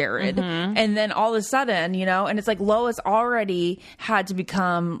with Jared. And then all of a sudden, and it's like Lois already had to become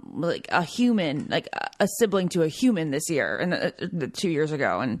like a human, like a sibling to a human this year and 2 years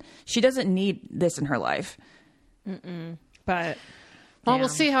ago. And she doesn't need this in her life. But Well, we'll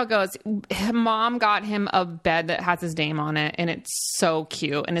see how it goes. Mom got him a bed that has his name on it, and it's so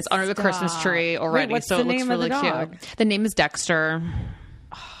cute. And it's under the Christmas tree already, what's so the it looks name of the really dog? cute. The name is Dexter.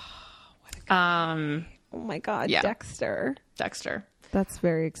 oh my god, Yeah. Dexter. Dexter. That's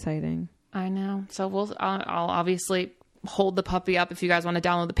very exciting. I know. So I'll obviously hold the puppy up if you guys want to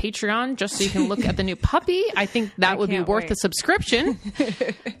download the Patreon just so you can look at the new puppy. I think that would be can't worth wait. the subscription.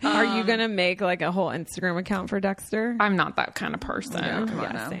 Are you gonna make like a whole Instagram account for Dexter? I'm not that kind of person.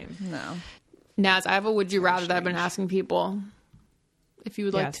 Yeah, same. No. Naz, I have a would you rather that I've been asking people if you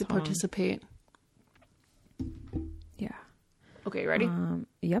would like Yes, to hold on. participate. Yeah. Okay, ready?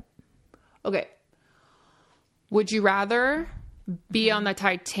 Yep. Okay. Would you rather be on the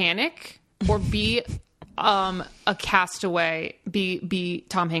Titanic or be a castaway, be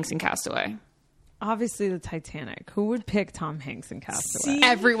Tom Hanks in Castaway? Obviously, the Titanic. Who would pick Tom Hanks in Castaway?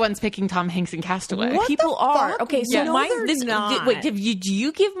 Everyone's picking Tom Hanks in Castaway. What People the are fuck? okay. So Yeah. No, mine. they're This not. wait. Do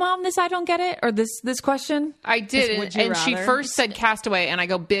you give Mom this? I don't get it, or this question? I did, Would you and she rather? first said Castaway, and I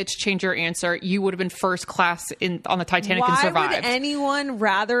go, bitch, change your answer. You would have been first class on the Titanic and Why survived. would anyone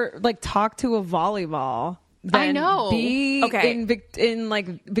rather like talk to a volleyball than I know. be Okay. in like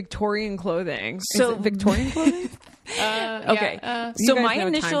Victorian clothing? So- Is it Victorian clothing? Okay. You So guys my know time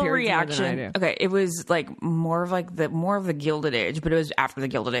initial periods more than I reaction, do. okay, it was like more of the Gilded Age, but it was after the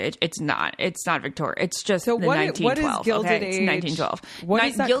Gilded Age. It's not Victoria. It's just So the what is 1912. Gilded okay? It's Age? 1912. What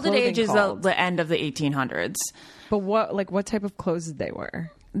is that Gilded Age clothing is called? the end of the 1800s. But what type of clothes did they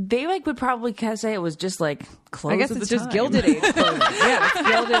wear? They like would probably say it was just like clothes. I guess of it's the just time. Gilded Age clothing. Yeah, it's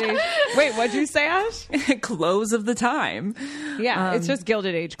Gilded Age. Wait, what'd you say, Ash? clothes of the time. Yeah, it's just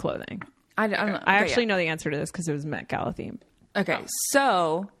Gilded Age clothing. I don't know. I actually know the answer to this because it was Met Gala themed. Okay,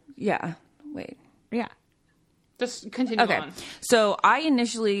 so yeah. Wait. Yeah. Just continue Okay. on. So I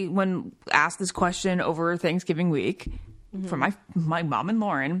initially, when asked this question over Thanksgiving week for my mom and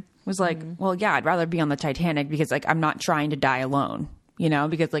Lauren, was like, well, yeah, I'd rather be on the Titanic because like I'm not trying to die alone.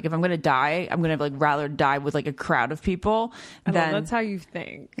 Because like if I'm going to die, I'm going to like rather die with like a crowd of people Well, than that's how you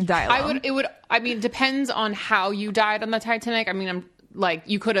think. die alone. I mean, depends on how you died on the Titanic. I mean, I'm like,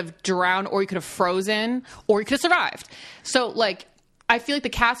 you could have drowned or you could have frozen or you could have survived. So like, I feel like the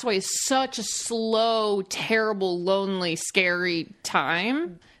Castaway is such a slow, terrible, lonely, scary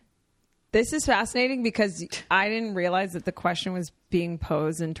time. This is fascinating because I didn't realize that the question was being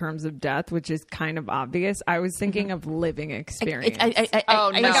posed in terms of death, which is kind of obvious. I was thinking of living experience. I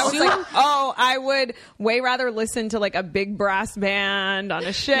would way rather listen to like a big brass band on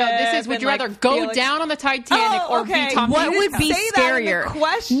a ship. No, this is, would you rather go down on the Titanic or be Tom What would be scarier?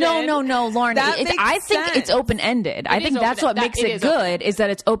 No, Lauren. I think it's open-ended. I think that's what makes it good, is that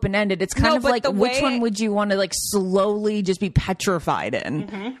it's open-ended. It's kind of like, which one would you want to like slowly just be petrified in?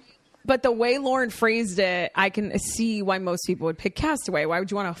 Mm-hmm. But the way Lauren phrased it, I can see why most people would pick Castaway. Why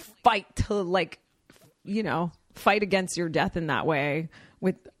would you want to fight to, like, you know, fight against your death in that way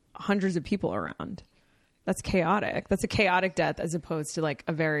with hundreds of people around? That's chaotic. That's a chaotic death as opposed to like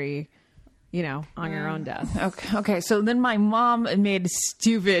a very, you know, on your own death. Okay. So then my mom made a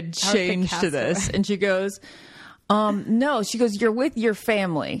stupid change to this, and she goes, no, she goes, you're with your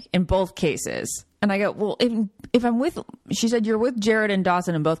family in both cases. And I go, well, if I'm with, she said, you're with Jared and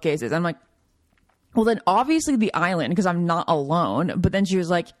Dawson in both cases. I'm like, well, then obviously the island, because I'm not alone. But then she was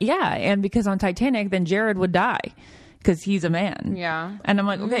like, yeah, and because on Titanic, then Jared would die because he's a man. Yeah. And I'm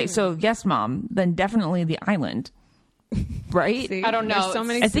like, okay, so yes, Mom, then definitely the island. Right? See, I don't know. So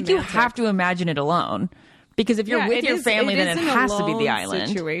many I think you have to imagine it alone. Because if you're with your family, then it has to be the island.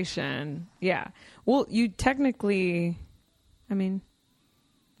 Situation. Yeah. Well, you technically, I mean,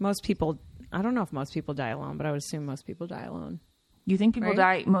 most people, I don't know if most people die alone, but I would assume most people die alone. You think people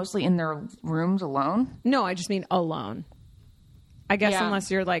die mostly in their rooms alone? No, I just mean alone. I guess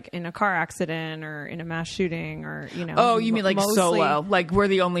unless you're like in a car accident or in a mass shooting or, you know. Oh, you mean like solo? Like we're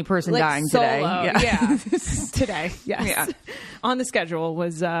the only person dying today. Yeah. Today, yes. Yeah. On the schedule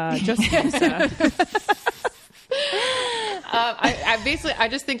was just I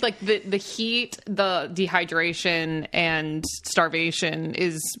just think like the heat, the dehydration, and starvation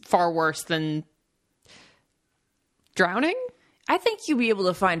is far worse than drowning. I think you'll be able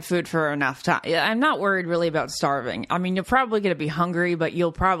to find food for enough time. I'm not worried really about starving. I mean, you're probably going to be hungry, but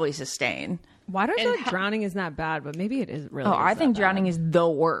you'll probably sustain. Why do I feel like drowning is not bad, but maybe it is really. Oh, I think drowning is the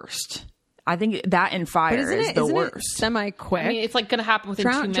worst. I think that and fire is the worst. Semi-quick. I mean, it's like going to happen within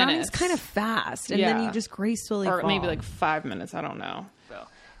 2 minutes. Drowning's kind of fast, and then you just gracefully or fall. Maybe like 5 minutes. I don't know. So.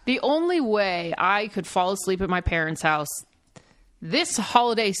 The only way I could fall asleep at my parents' house this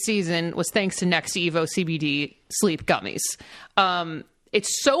holiday season was thanks to Next Evo CBD sleep gummies.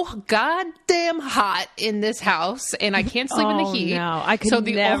 It's so goddamn hot in this house, and I can't sleep in the heat. No, I could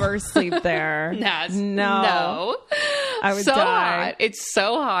never sleep there. No. I would die. Hot. It's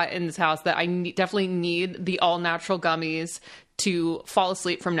so hot in this house that I definitely need the all-natural gummies to fall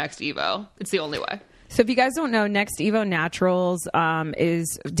asleep from Next Evo. It's the only way. So if you guys don't know, Next Evo Naturals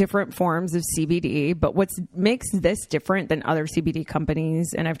is different forms of CBD. But what makes this different than other CBD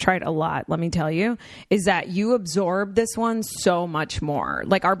companies, and I've tried a lot, let me tell you, is that you absorb this one so much more.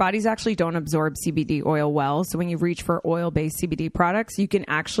 Like our bodies actually don't absorb CBD oil well. So when you reach for oil-based CBD products, you can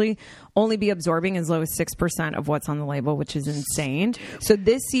actually only be absorbing as low as 6% of what's on the label, which is insane. So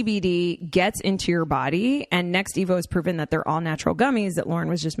this CBD gets into your body, and Next Evo has proven that they're all natural gummies that Lauren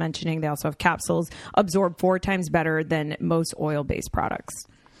was just mentioning. They also have capsules, absorb 4 times better than most oil-based products.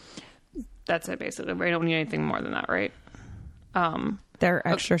 That's it, basically. We don't need anything more than that, right? They're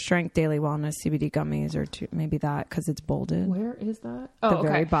extra strength daily wellness CBD gummies, or maybe that because it's bolded. Where is that? The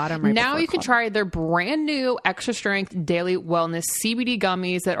very bottom. Right now you can try their brand new extra strength daily wellness CBD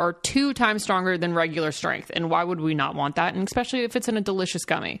gummies that are 2 times stronger than regular strength. And why would we not want that? And especially if it's in a delicious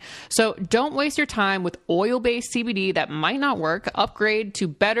gummy. So don't waste your time with oil-based CBD that might not work. Upgrade to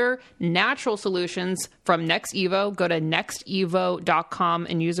better natural solutions from Next Evo. Go to nextevo.com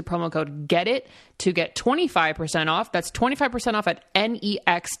and use the promo code GETIT to get 25% off. That's 25% off at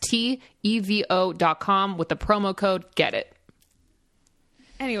nextevo.com with the promo code GETIT.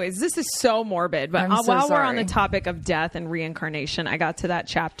 Anyways, this is so morbid, but while we're on the topic of death and reincarnation, I got to that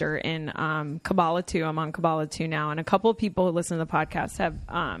chapter in Kabbalah 2. I'm on Kabbalah 2 now, and a couple of people who listen to the podcast have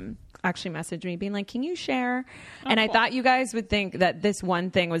actually messaged me being like, can you share? And I thought you guys would think that this one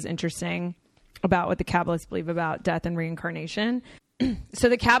thing was interesting about what the Kabbalists believe about death and reincarnation. So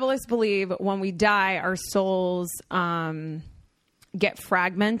the Kabbalists believe when we die, our souls get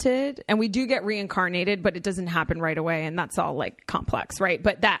fragmented, and we do get reincarnated, but it doesn't happen right away. And that's all like complex, right?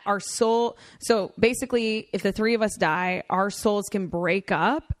 But that our soul, so basically if the 3 of us die, our souls can break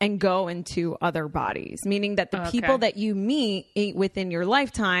up and go into other bodies, meaning that the people that you meet within your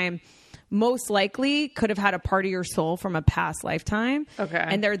lifetime most likely could have had a part of your soul from a past lifetime. Okay.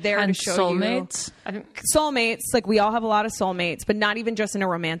 And they're there to show soulmates? You. Soulmates. Like we all have a lot of soulmates, but not even just in a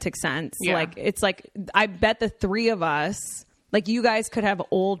romantic sense. Yeah. Like it's like, I bet the 3 of us, like you guys could have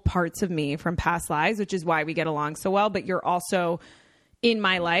old parts of me from past lives, which is why we get along so well. But you're also in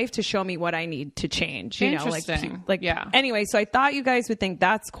my life to show me what I need to change, you know, like, yeah. Anyway, so I thought you guys would think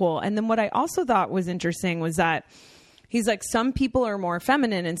that's cool. And then what I also thought was interesting was that he's like, some people are more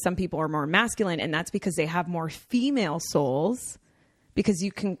feminine and some people are more masculine. And that's because they have more female souls, because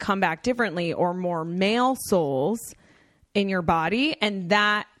you can come back differently, or more male souls in your body. And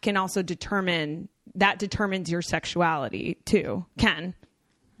that can also determines your sexuality too.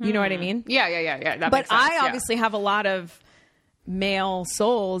 You know what I mean? Yeah. That but makes sense. I obviously have a lot of male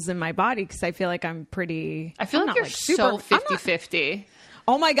souls in my body, because I feel like I'm pretty... I feel like you're so 50-50.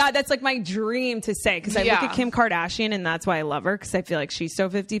 Oh my God, that's like my dream to say, because I look at Kim Kardashian and that's why I love her, because I feel like she's so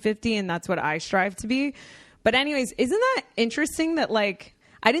 50-50 and that's what I strive to be. But anyways, isn't that interesting that like,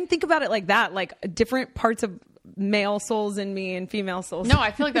 I didn't think about it like that, like different parts of male souls in me and female souls. No,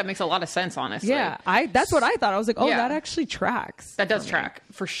 I feel like that makes a lot of sense, honestly. Yeah, that's what I thought. I was like, oh, that actually tracks. That does track,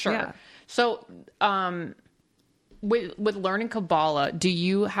 for sure. Yeah. So, with learning Kabbalah, do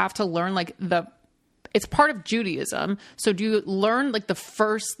you have to learn like it's part of Judaism. So do you learn like the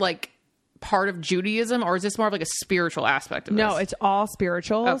first like part of Judaism, or is this more of like a spiritual aspect of this? No, it's all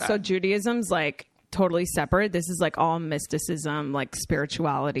spiritual. Okay. So Judaism's like totally separate. This is like all mysticism, like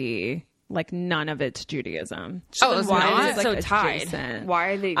spirituality. Like none of it's Judaism. So why is it so tied? Adjacent? Why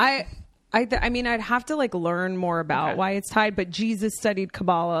are they? I mean, I'd have to like learn more about why it's tied. But Jesus studied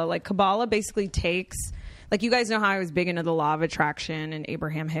Kabbalah. Like Kabbalah basically takes, like, you guys know how I was big into the law of attraction and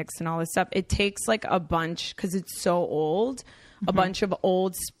Abraham Hicks and all this stuff. It takes like a bunch, because it's so old, a bunch of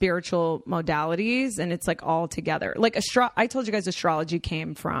old spiritual modalities, and it's like all together. Like I told you guys astrology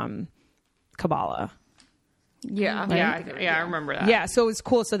came from Kabbalah. Yeah. I remember that. Yeah. So it was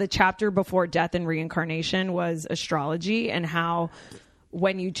cool. So the chapter before death and reincarnation was astrology, and how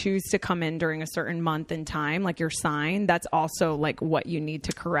when you choose to come in during a certain month and time, like your sign, that's also like what you need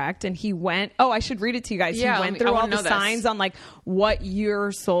to correct. And he went, I should read it to you guys. Yeah, he went through all the signs on like what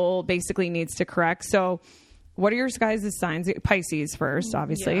your soul basically needs to correct. So what are your guys' signs? Pisces first,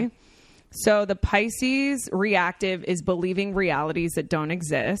 obviously. Yeah. So the Pisces reactive is believing realities that don't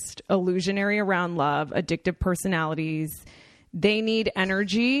exist, illusionary around love, addictive personalities. They need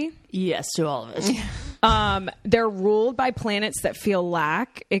energy. Yes, to all of it. They're ruled by planets that feel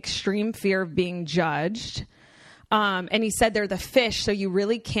lack, extreme fear of being judged. And he said they're the fish, so you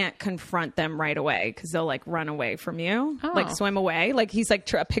really can't confront them right away, because they'll like run away from you, like swim away. Like he's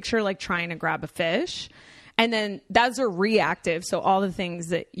like a picture like trying to grab a fish. And then those are reactive. So all the things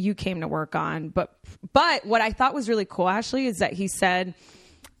that you came to work on. But what I thought was really cool, Ashley, is that he said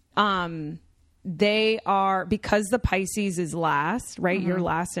they are, because the Pisces is last, right? You're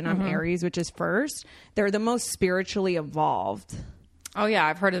last, and I'm Aries, which is first. They're the most spiritually evolved. Oh, yeah.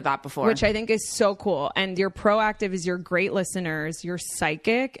 I've heard of that before. Which I think is so cool. And your proactive is your great listeners. You're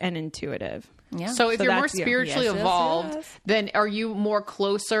psychic and intuitive. Yeah. So if you're more spiritually evolved, then are you more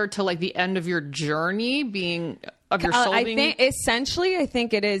closer to like the end of your journey being of your soul? I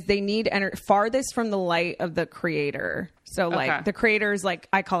think it is. They need farthest from the light of the creator. So like the creator's like,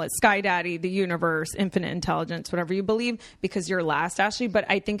 I call it Sky Daddy, the universe, infinite intelligence, whatever you believe, because you're last, Ashley. But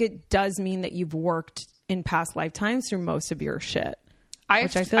I think it does mean that you've worked in past lifetimes through most of your shit.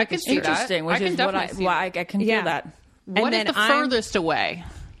 Which I feel like is interesting, which is why I can feel that. What is the furthest away?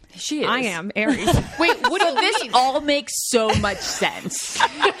 She is. I am Aries. Wait, what do this all makes so much sense?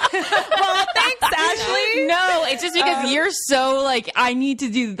 Well, thanks, Ashley. No, it's just because you're so like, I need to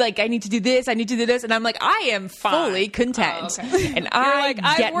do this, and I'm like, I am fully content, and I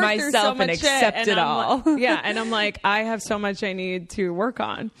get myself and accept it all. And I'm like, I have so much I need to work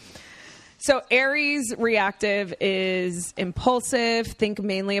on. So Aries reactive is impulsive, think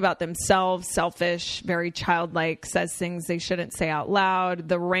mainly about themselves, selfish, very childlike, says things they shouldn't say out loud.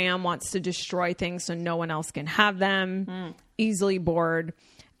 The Ram wants to destroy things so no one else can have them, easily bored.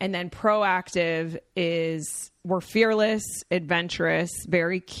 And then proactive is we're fearless, adventurous,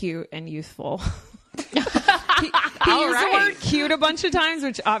 very cute, and youthful. He used the word cute a bunch of times,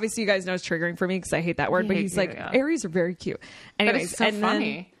 which obviously you guys know is triggering for me because I hate that word, but he's like, Aries are very cute. Anyways, but it's so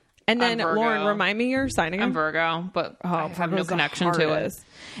funny. And then, Lauren, remind me your sign again. I'm Virgo, but I have no connection to it.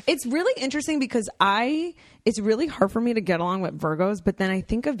 It's really interesting because it's really hard for me to get along with Virgos, but then I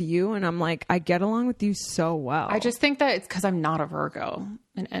think of you and I'm like, I get along with you so well. I just think that it's because I'm not a Virgo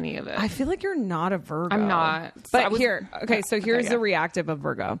in any of it. I feel like you're not a Virgo. I'm not. But here's the reactive of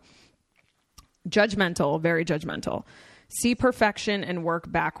Virgo. Judgmental, very judgmental. See perfection and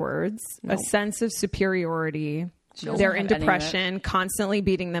work backwards. A sense of superiority. They're in depression, constantly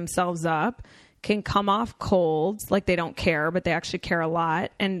beating themselves up, can come off cold, like they don't care, but they actually care a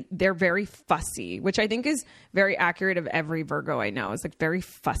lot. And they're very fussy, which I think is very accurate of every Virgo I know. It's like very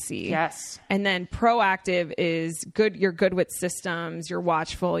fussy. Yes. And then proactive is good. You're good with systems. You're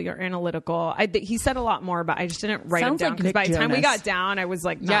watchful. You're analytical. He said a lot more, but I just didn't write it down because by the time we got down, I was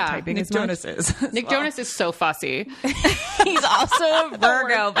like not typing Nick as much. Jonas is. Nick Jonas is so fussy. He's also a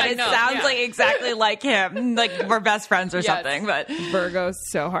Virgo, but it sounds like exactly like him. Like we're best friends or something. But Virgo's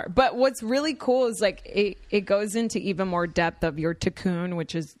so hard. But what's really cool is like it goes into even more depth of your tikkun,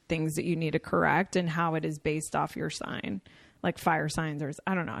 which is things that you need to correct and how it is based off your sign, like fire signs or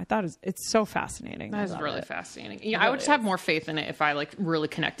I don't know. I thought it's so fascinating. That is really fascinating. Yeah, I would just have more faith in it if I like really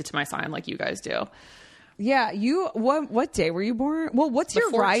connected to my sign like you guys do. Yeah, what day were you born? Well, what's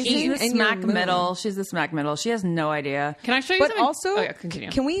your 14th. rising? She's the smack middle. She's the smack middle. She has no idea. Can I show you But something? also,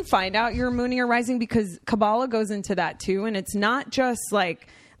 can we find out your moon and your rising? Because Kabbalah goes into that too. And it's not just like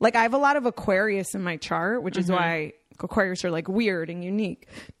I have a lot of Aquarius in my chart, which is why Aquarius are like weird and unique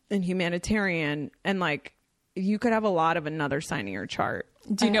and humanitarian. And like you could have a lot of another sign in your chart.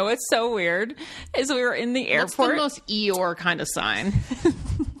 Do you know what's so weird? Is we were in the airport. What's the most Eeyore kind of sign?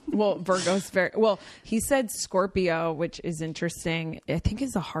 Well, Virgo's he said Scorpio, which is interesting. I think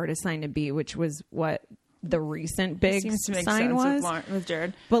is the hardest sign to be, which was what the recent big sign was with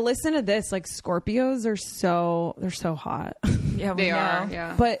Jared. But listen to this, like Scorpios are so hot. Yeah, they are.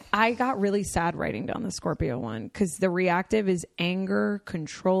 Yeah. But I got really sad writing down the Scorpio one because the reactive is anger,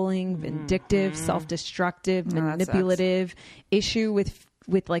 controlling, vindictive, self-destructive, manipulative, issue with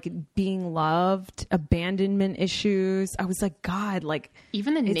like being loved, abandonment issues. I was like, God, like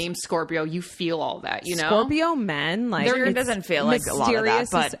even the name Scorpio, you feel all that, you know? Scorpio men, like Jared doesn't feel like a lot of that,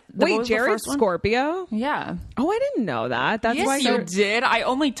 but wait, Jared's Scorpio? Yeah. Oh, I didn't know that. That's yes, why you did. I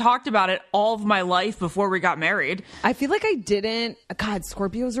only talked about it all of my life before we got married. I feel like I didn't. God,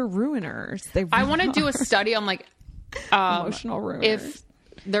 Scorpios are ruiners. I want to do a study on like emotional ruiners. If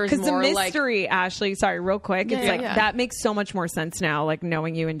there's more the mystery, Ashley, sorry, real quick. It's that makes so much more sense now, like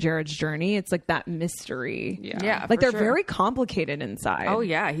knowing you and Jared's journey. It's like that mystery. Yeah. Like they're very complicated inside. Oh,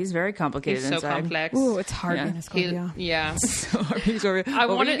 yeah. He's very complicated inside. So complex. Ooh, it's hard being a Scorpio. I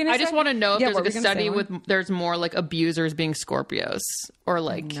just want to know if there's like a study with there's more like abusers being Scorpios or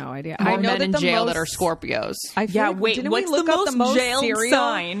like no idea. More I know men in jail that are Scorpios. I feel like, wait, didn't what's we look the up most the most jailed serial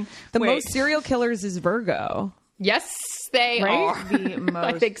sign? The most serial killers is Virgo. Yes, they are.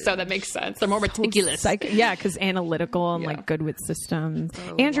 I think so. That makes sense. They're more meticulous. Yeah, because analytical and like good with systems.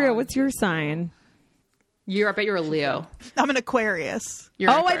 Andrea, what's your sign? I bet you're a Leo. I'm an Aquarius.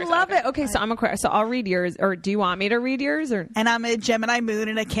 I love it. Okay, so I'm Aquarius. So I'll read yours. Or do you want me to read yours? Or and I'm a Gemini moon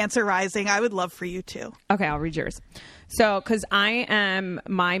and a Cancer rising. I would love for you to. Okay, I'll read yours. So, because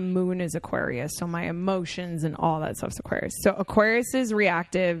my moon is Aquarius, so my emotions and all that stuff's Aquarius. So Aquarius's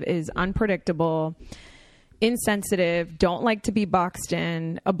reactive is unpredictable, insensitive, don't like to be boxed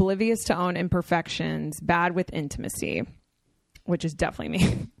in, oblivious to own imperfections, bad with intimacy, which is definitely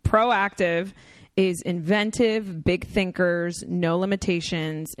me. Proactive is inventive, big thinkers, no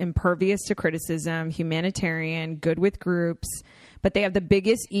limitations, impervious to criticism, humanitarian, good with groups, but they have the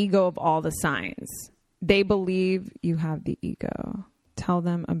biggest ego of all the signs. They believe you have the ego. Tell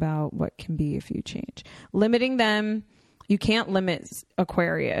them about what can be if you change. Limiting them. You can't limit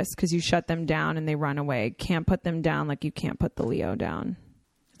Aquarius because you shut them down and they run away. Can't put them down like you can't put the Leo down.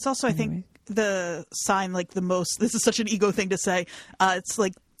 It's also, I think, the sign like the most, this is such an ego thing to say, it's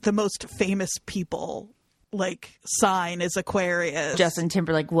like the most famous people like sign is Aquarius. Justin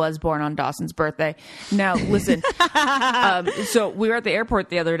Timberlake was born on Dawson's birthday. Now, listen. So we were at the airport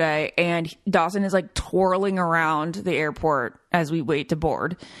the other day, and Dawson is like twirling around the airport as we wait to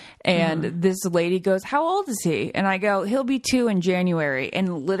board. And this lady goes, "How old is he?" And I go, "He'll be 2 in January."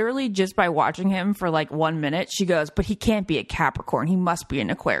 And literally just by watching him for like 1 minute, she goes, "But he can't be a Capricorn. He must be an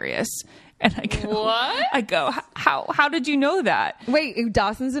Aquarius." And I go, "What?" I go, how did you know that? Wait,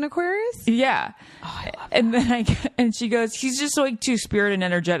 Dawson's an Aquarius? Yeah. Oh, I love that. And then she goes, "He's just like too spirited and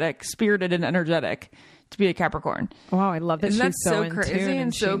energetic to be a Capricorn." Wow, I love that. Isn't she's that so in crazy tune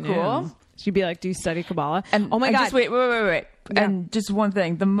and so she cool? knew. She'd be like, "Do you study Kabbalah?" And oh my God. Just wait. Yeah. And just one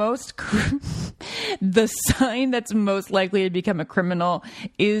thing, the sign that's most likely to become a criminal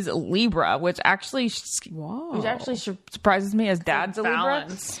is Libra, which actually surprises me as Dad's a Libra.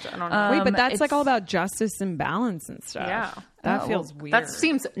 Balanced. I don't know. Wait, but that's like all about justice and balance and stuff. Yeah. That feels weird. That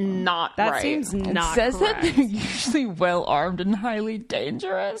seems not That right. seems It not says correct. that they're usually well armed and highly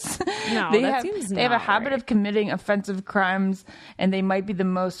dangerous. No, They have a habit of committing offensive crimes, and they might be the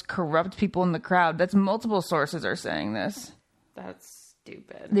most corrupt people in the crowd. That's multiple sources are saying this. That's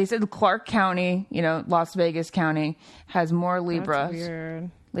stupid. They said Clark County, Las Vegas County, has more Libras. That's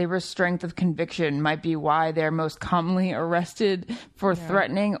weird. Libra's strength of conviction might be why they're most commonly arrested for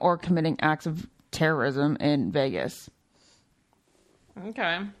threatening or committing acts of terrorism in Vegas.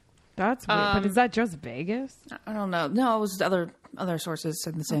 Okay. That's weird. But is that just Vegas? I don't know. No, it was other sources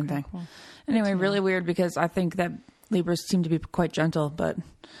said the same thing. Cool. Anyway, really weird because I think that Libras seem to be quite gentle, but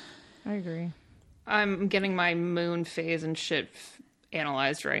I agree. I'm getting my moon phase and shit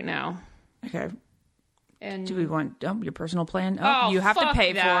analyzed right now. Okay. And do we want your personal plan? Oh, you have to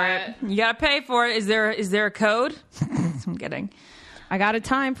pay that. for it. You got to pay for it. Is there a code? I'm kidding. I got a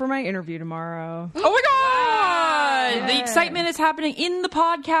time for my interview tomorrow. Oh my God! Yeah. The excitement is happening in the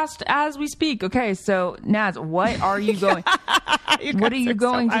podcast as we speak. Okay, so Naz, what are you going? What are you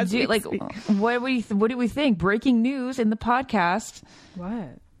going to do? Like, what do we think? Breaking news in the podcast.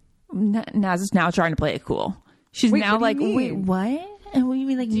 What? Naz is now trying to play it cool. She's now like, wait, what? And what do you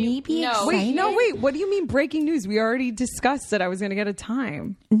mean, like, maybe excited? Wait. What do you mean breaking news? We already discussed that I was going to get a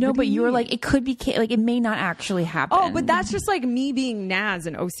time. No, but you were like, it could be, like, it may not actually happen. Oh, but that's just like me being Naz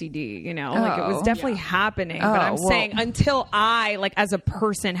and OCD, you know? Like, it was definitely happening. But I'm saying until I, like, as a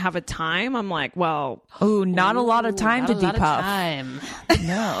person have a time, I'm like, well. Oh, not a lot of time to depuff.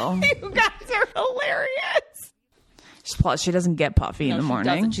 No. You guys are hilarious. Plus, she doesn't get puffy in the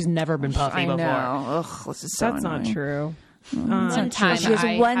morning. She's never been puffy before. Ugh, this is so That's annoying. not true. One time. She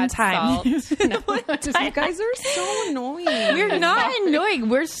has one time. You guys are so annoying. We're not annoying.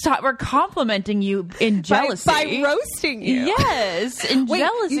 We're complimenting you in jealousy. By roasting you. Yes, in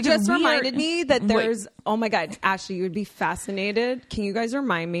jealousy. You just reminded me that there's... Oh my God, Ashley, you would be fascinated. Can you guys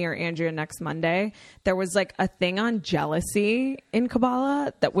remind me, or Andrea, next Monday? There was like a thing on jealousy in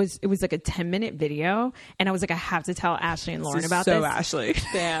Kabbalah it was like a 10-minute video, and I was like, I have to tell Ashley and Lauren about this. So Ashley,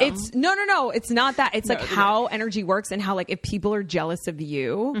 damn. It's no, it's not that. It's like how energy works and how, like, if people are jealous of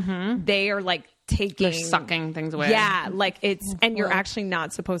you, they are like they're sucking things away. Yeah, like it's, and you're actually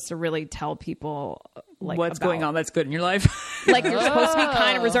not supposed to really tell people like what's going on that's good in your life. Like, you're supposed to be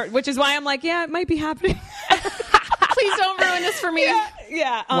kind of reserved, which is why I'm like, yeah, it might be happening. Please don't ruin this for me.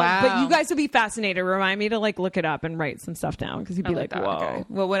 Yeah. Wow. But you guys would be fascinated. Remind me to like look it up and write some stuff down, because you'd be like, whoa. Okay.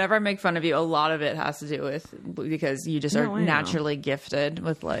 Well, whenever I make fun of you, a lot of it has to do with because you just are naturally gifted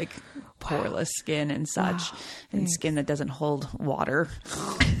with like poreless skin and such, and skin that doesn't hold water.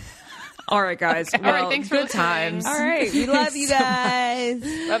 All right, guys. Okay. Well, all right, thanks for good listening. times. All right, we love you guys.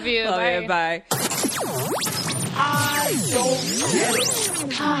 Love you. Love Bye. you. Bye. I don't get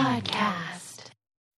it. Podcast.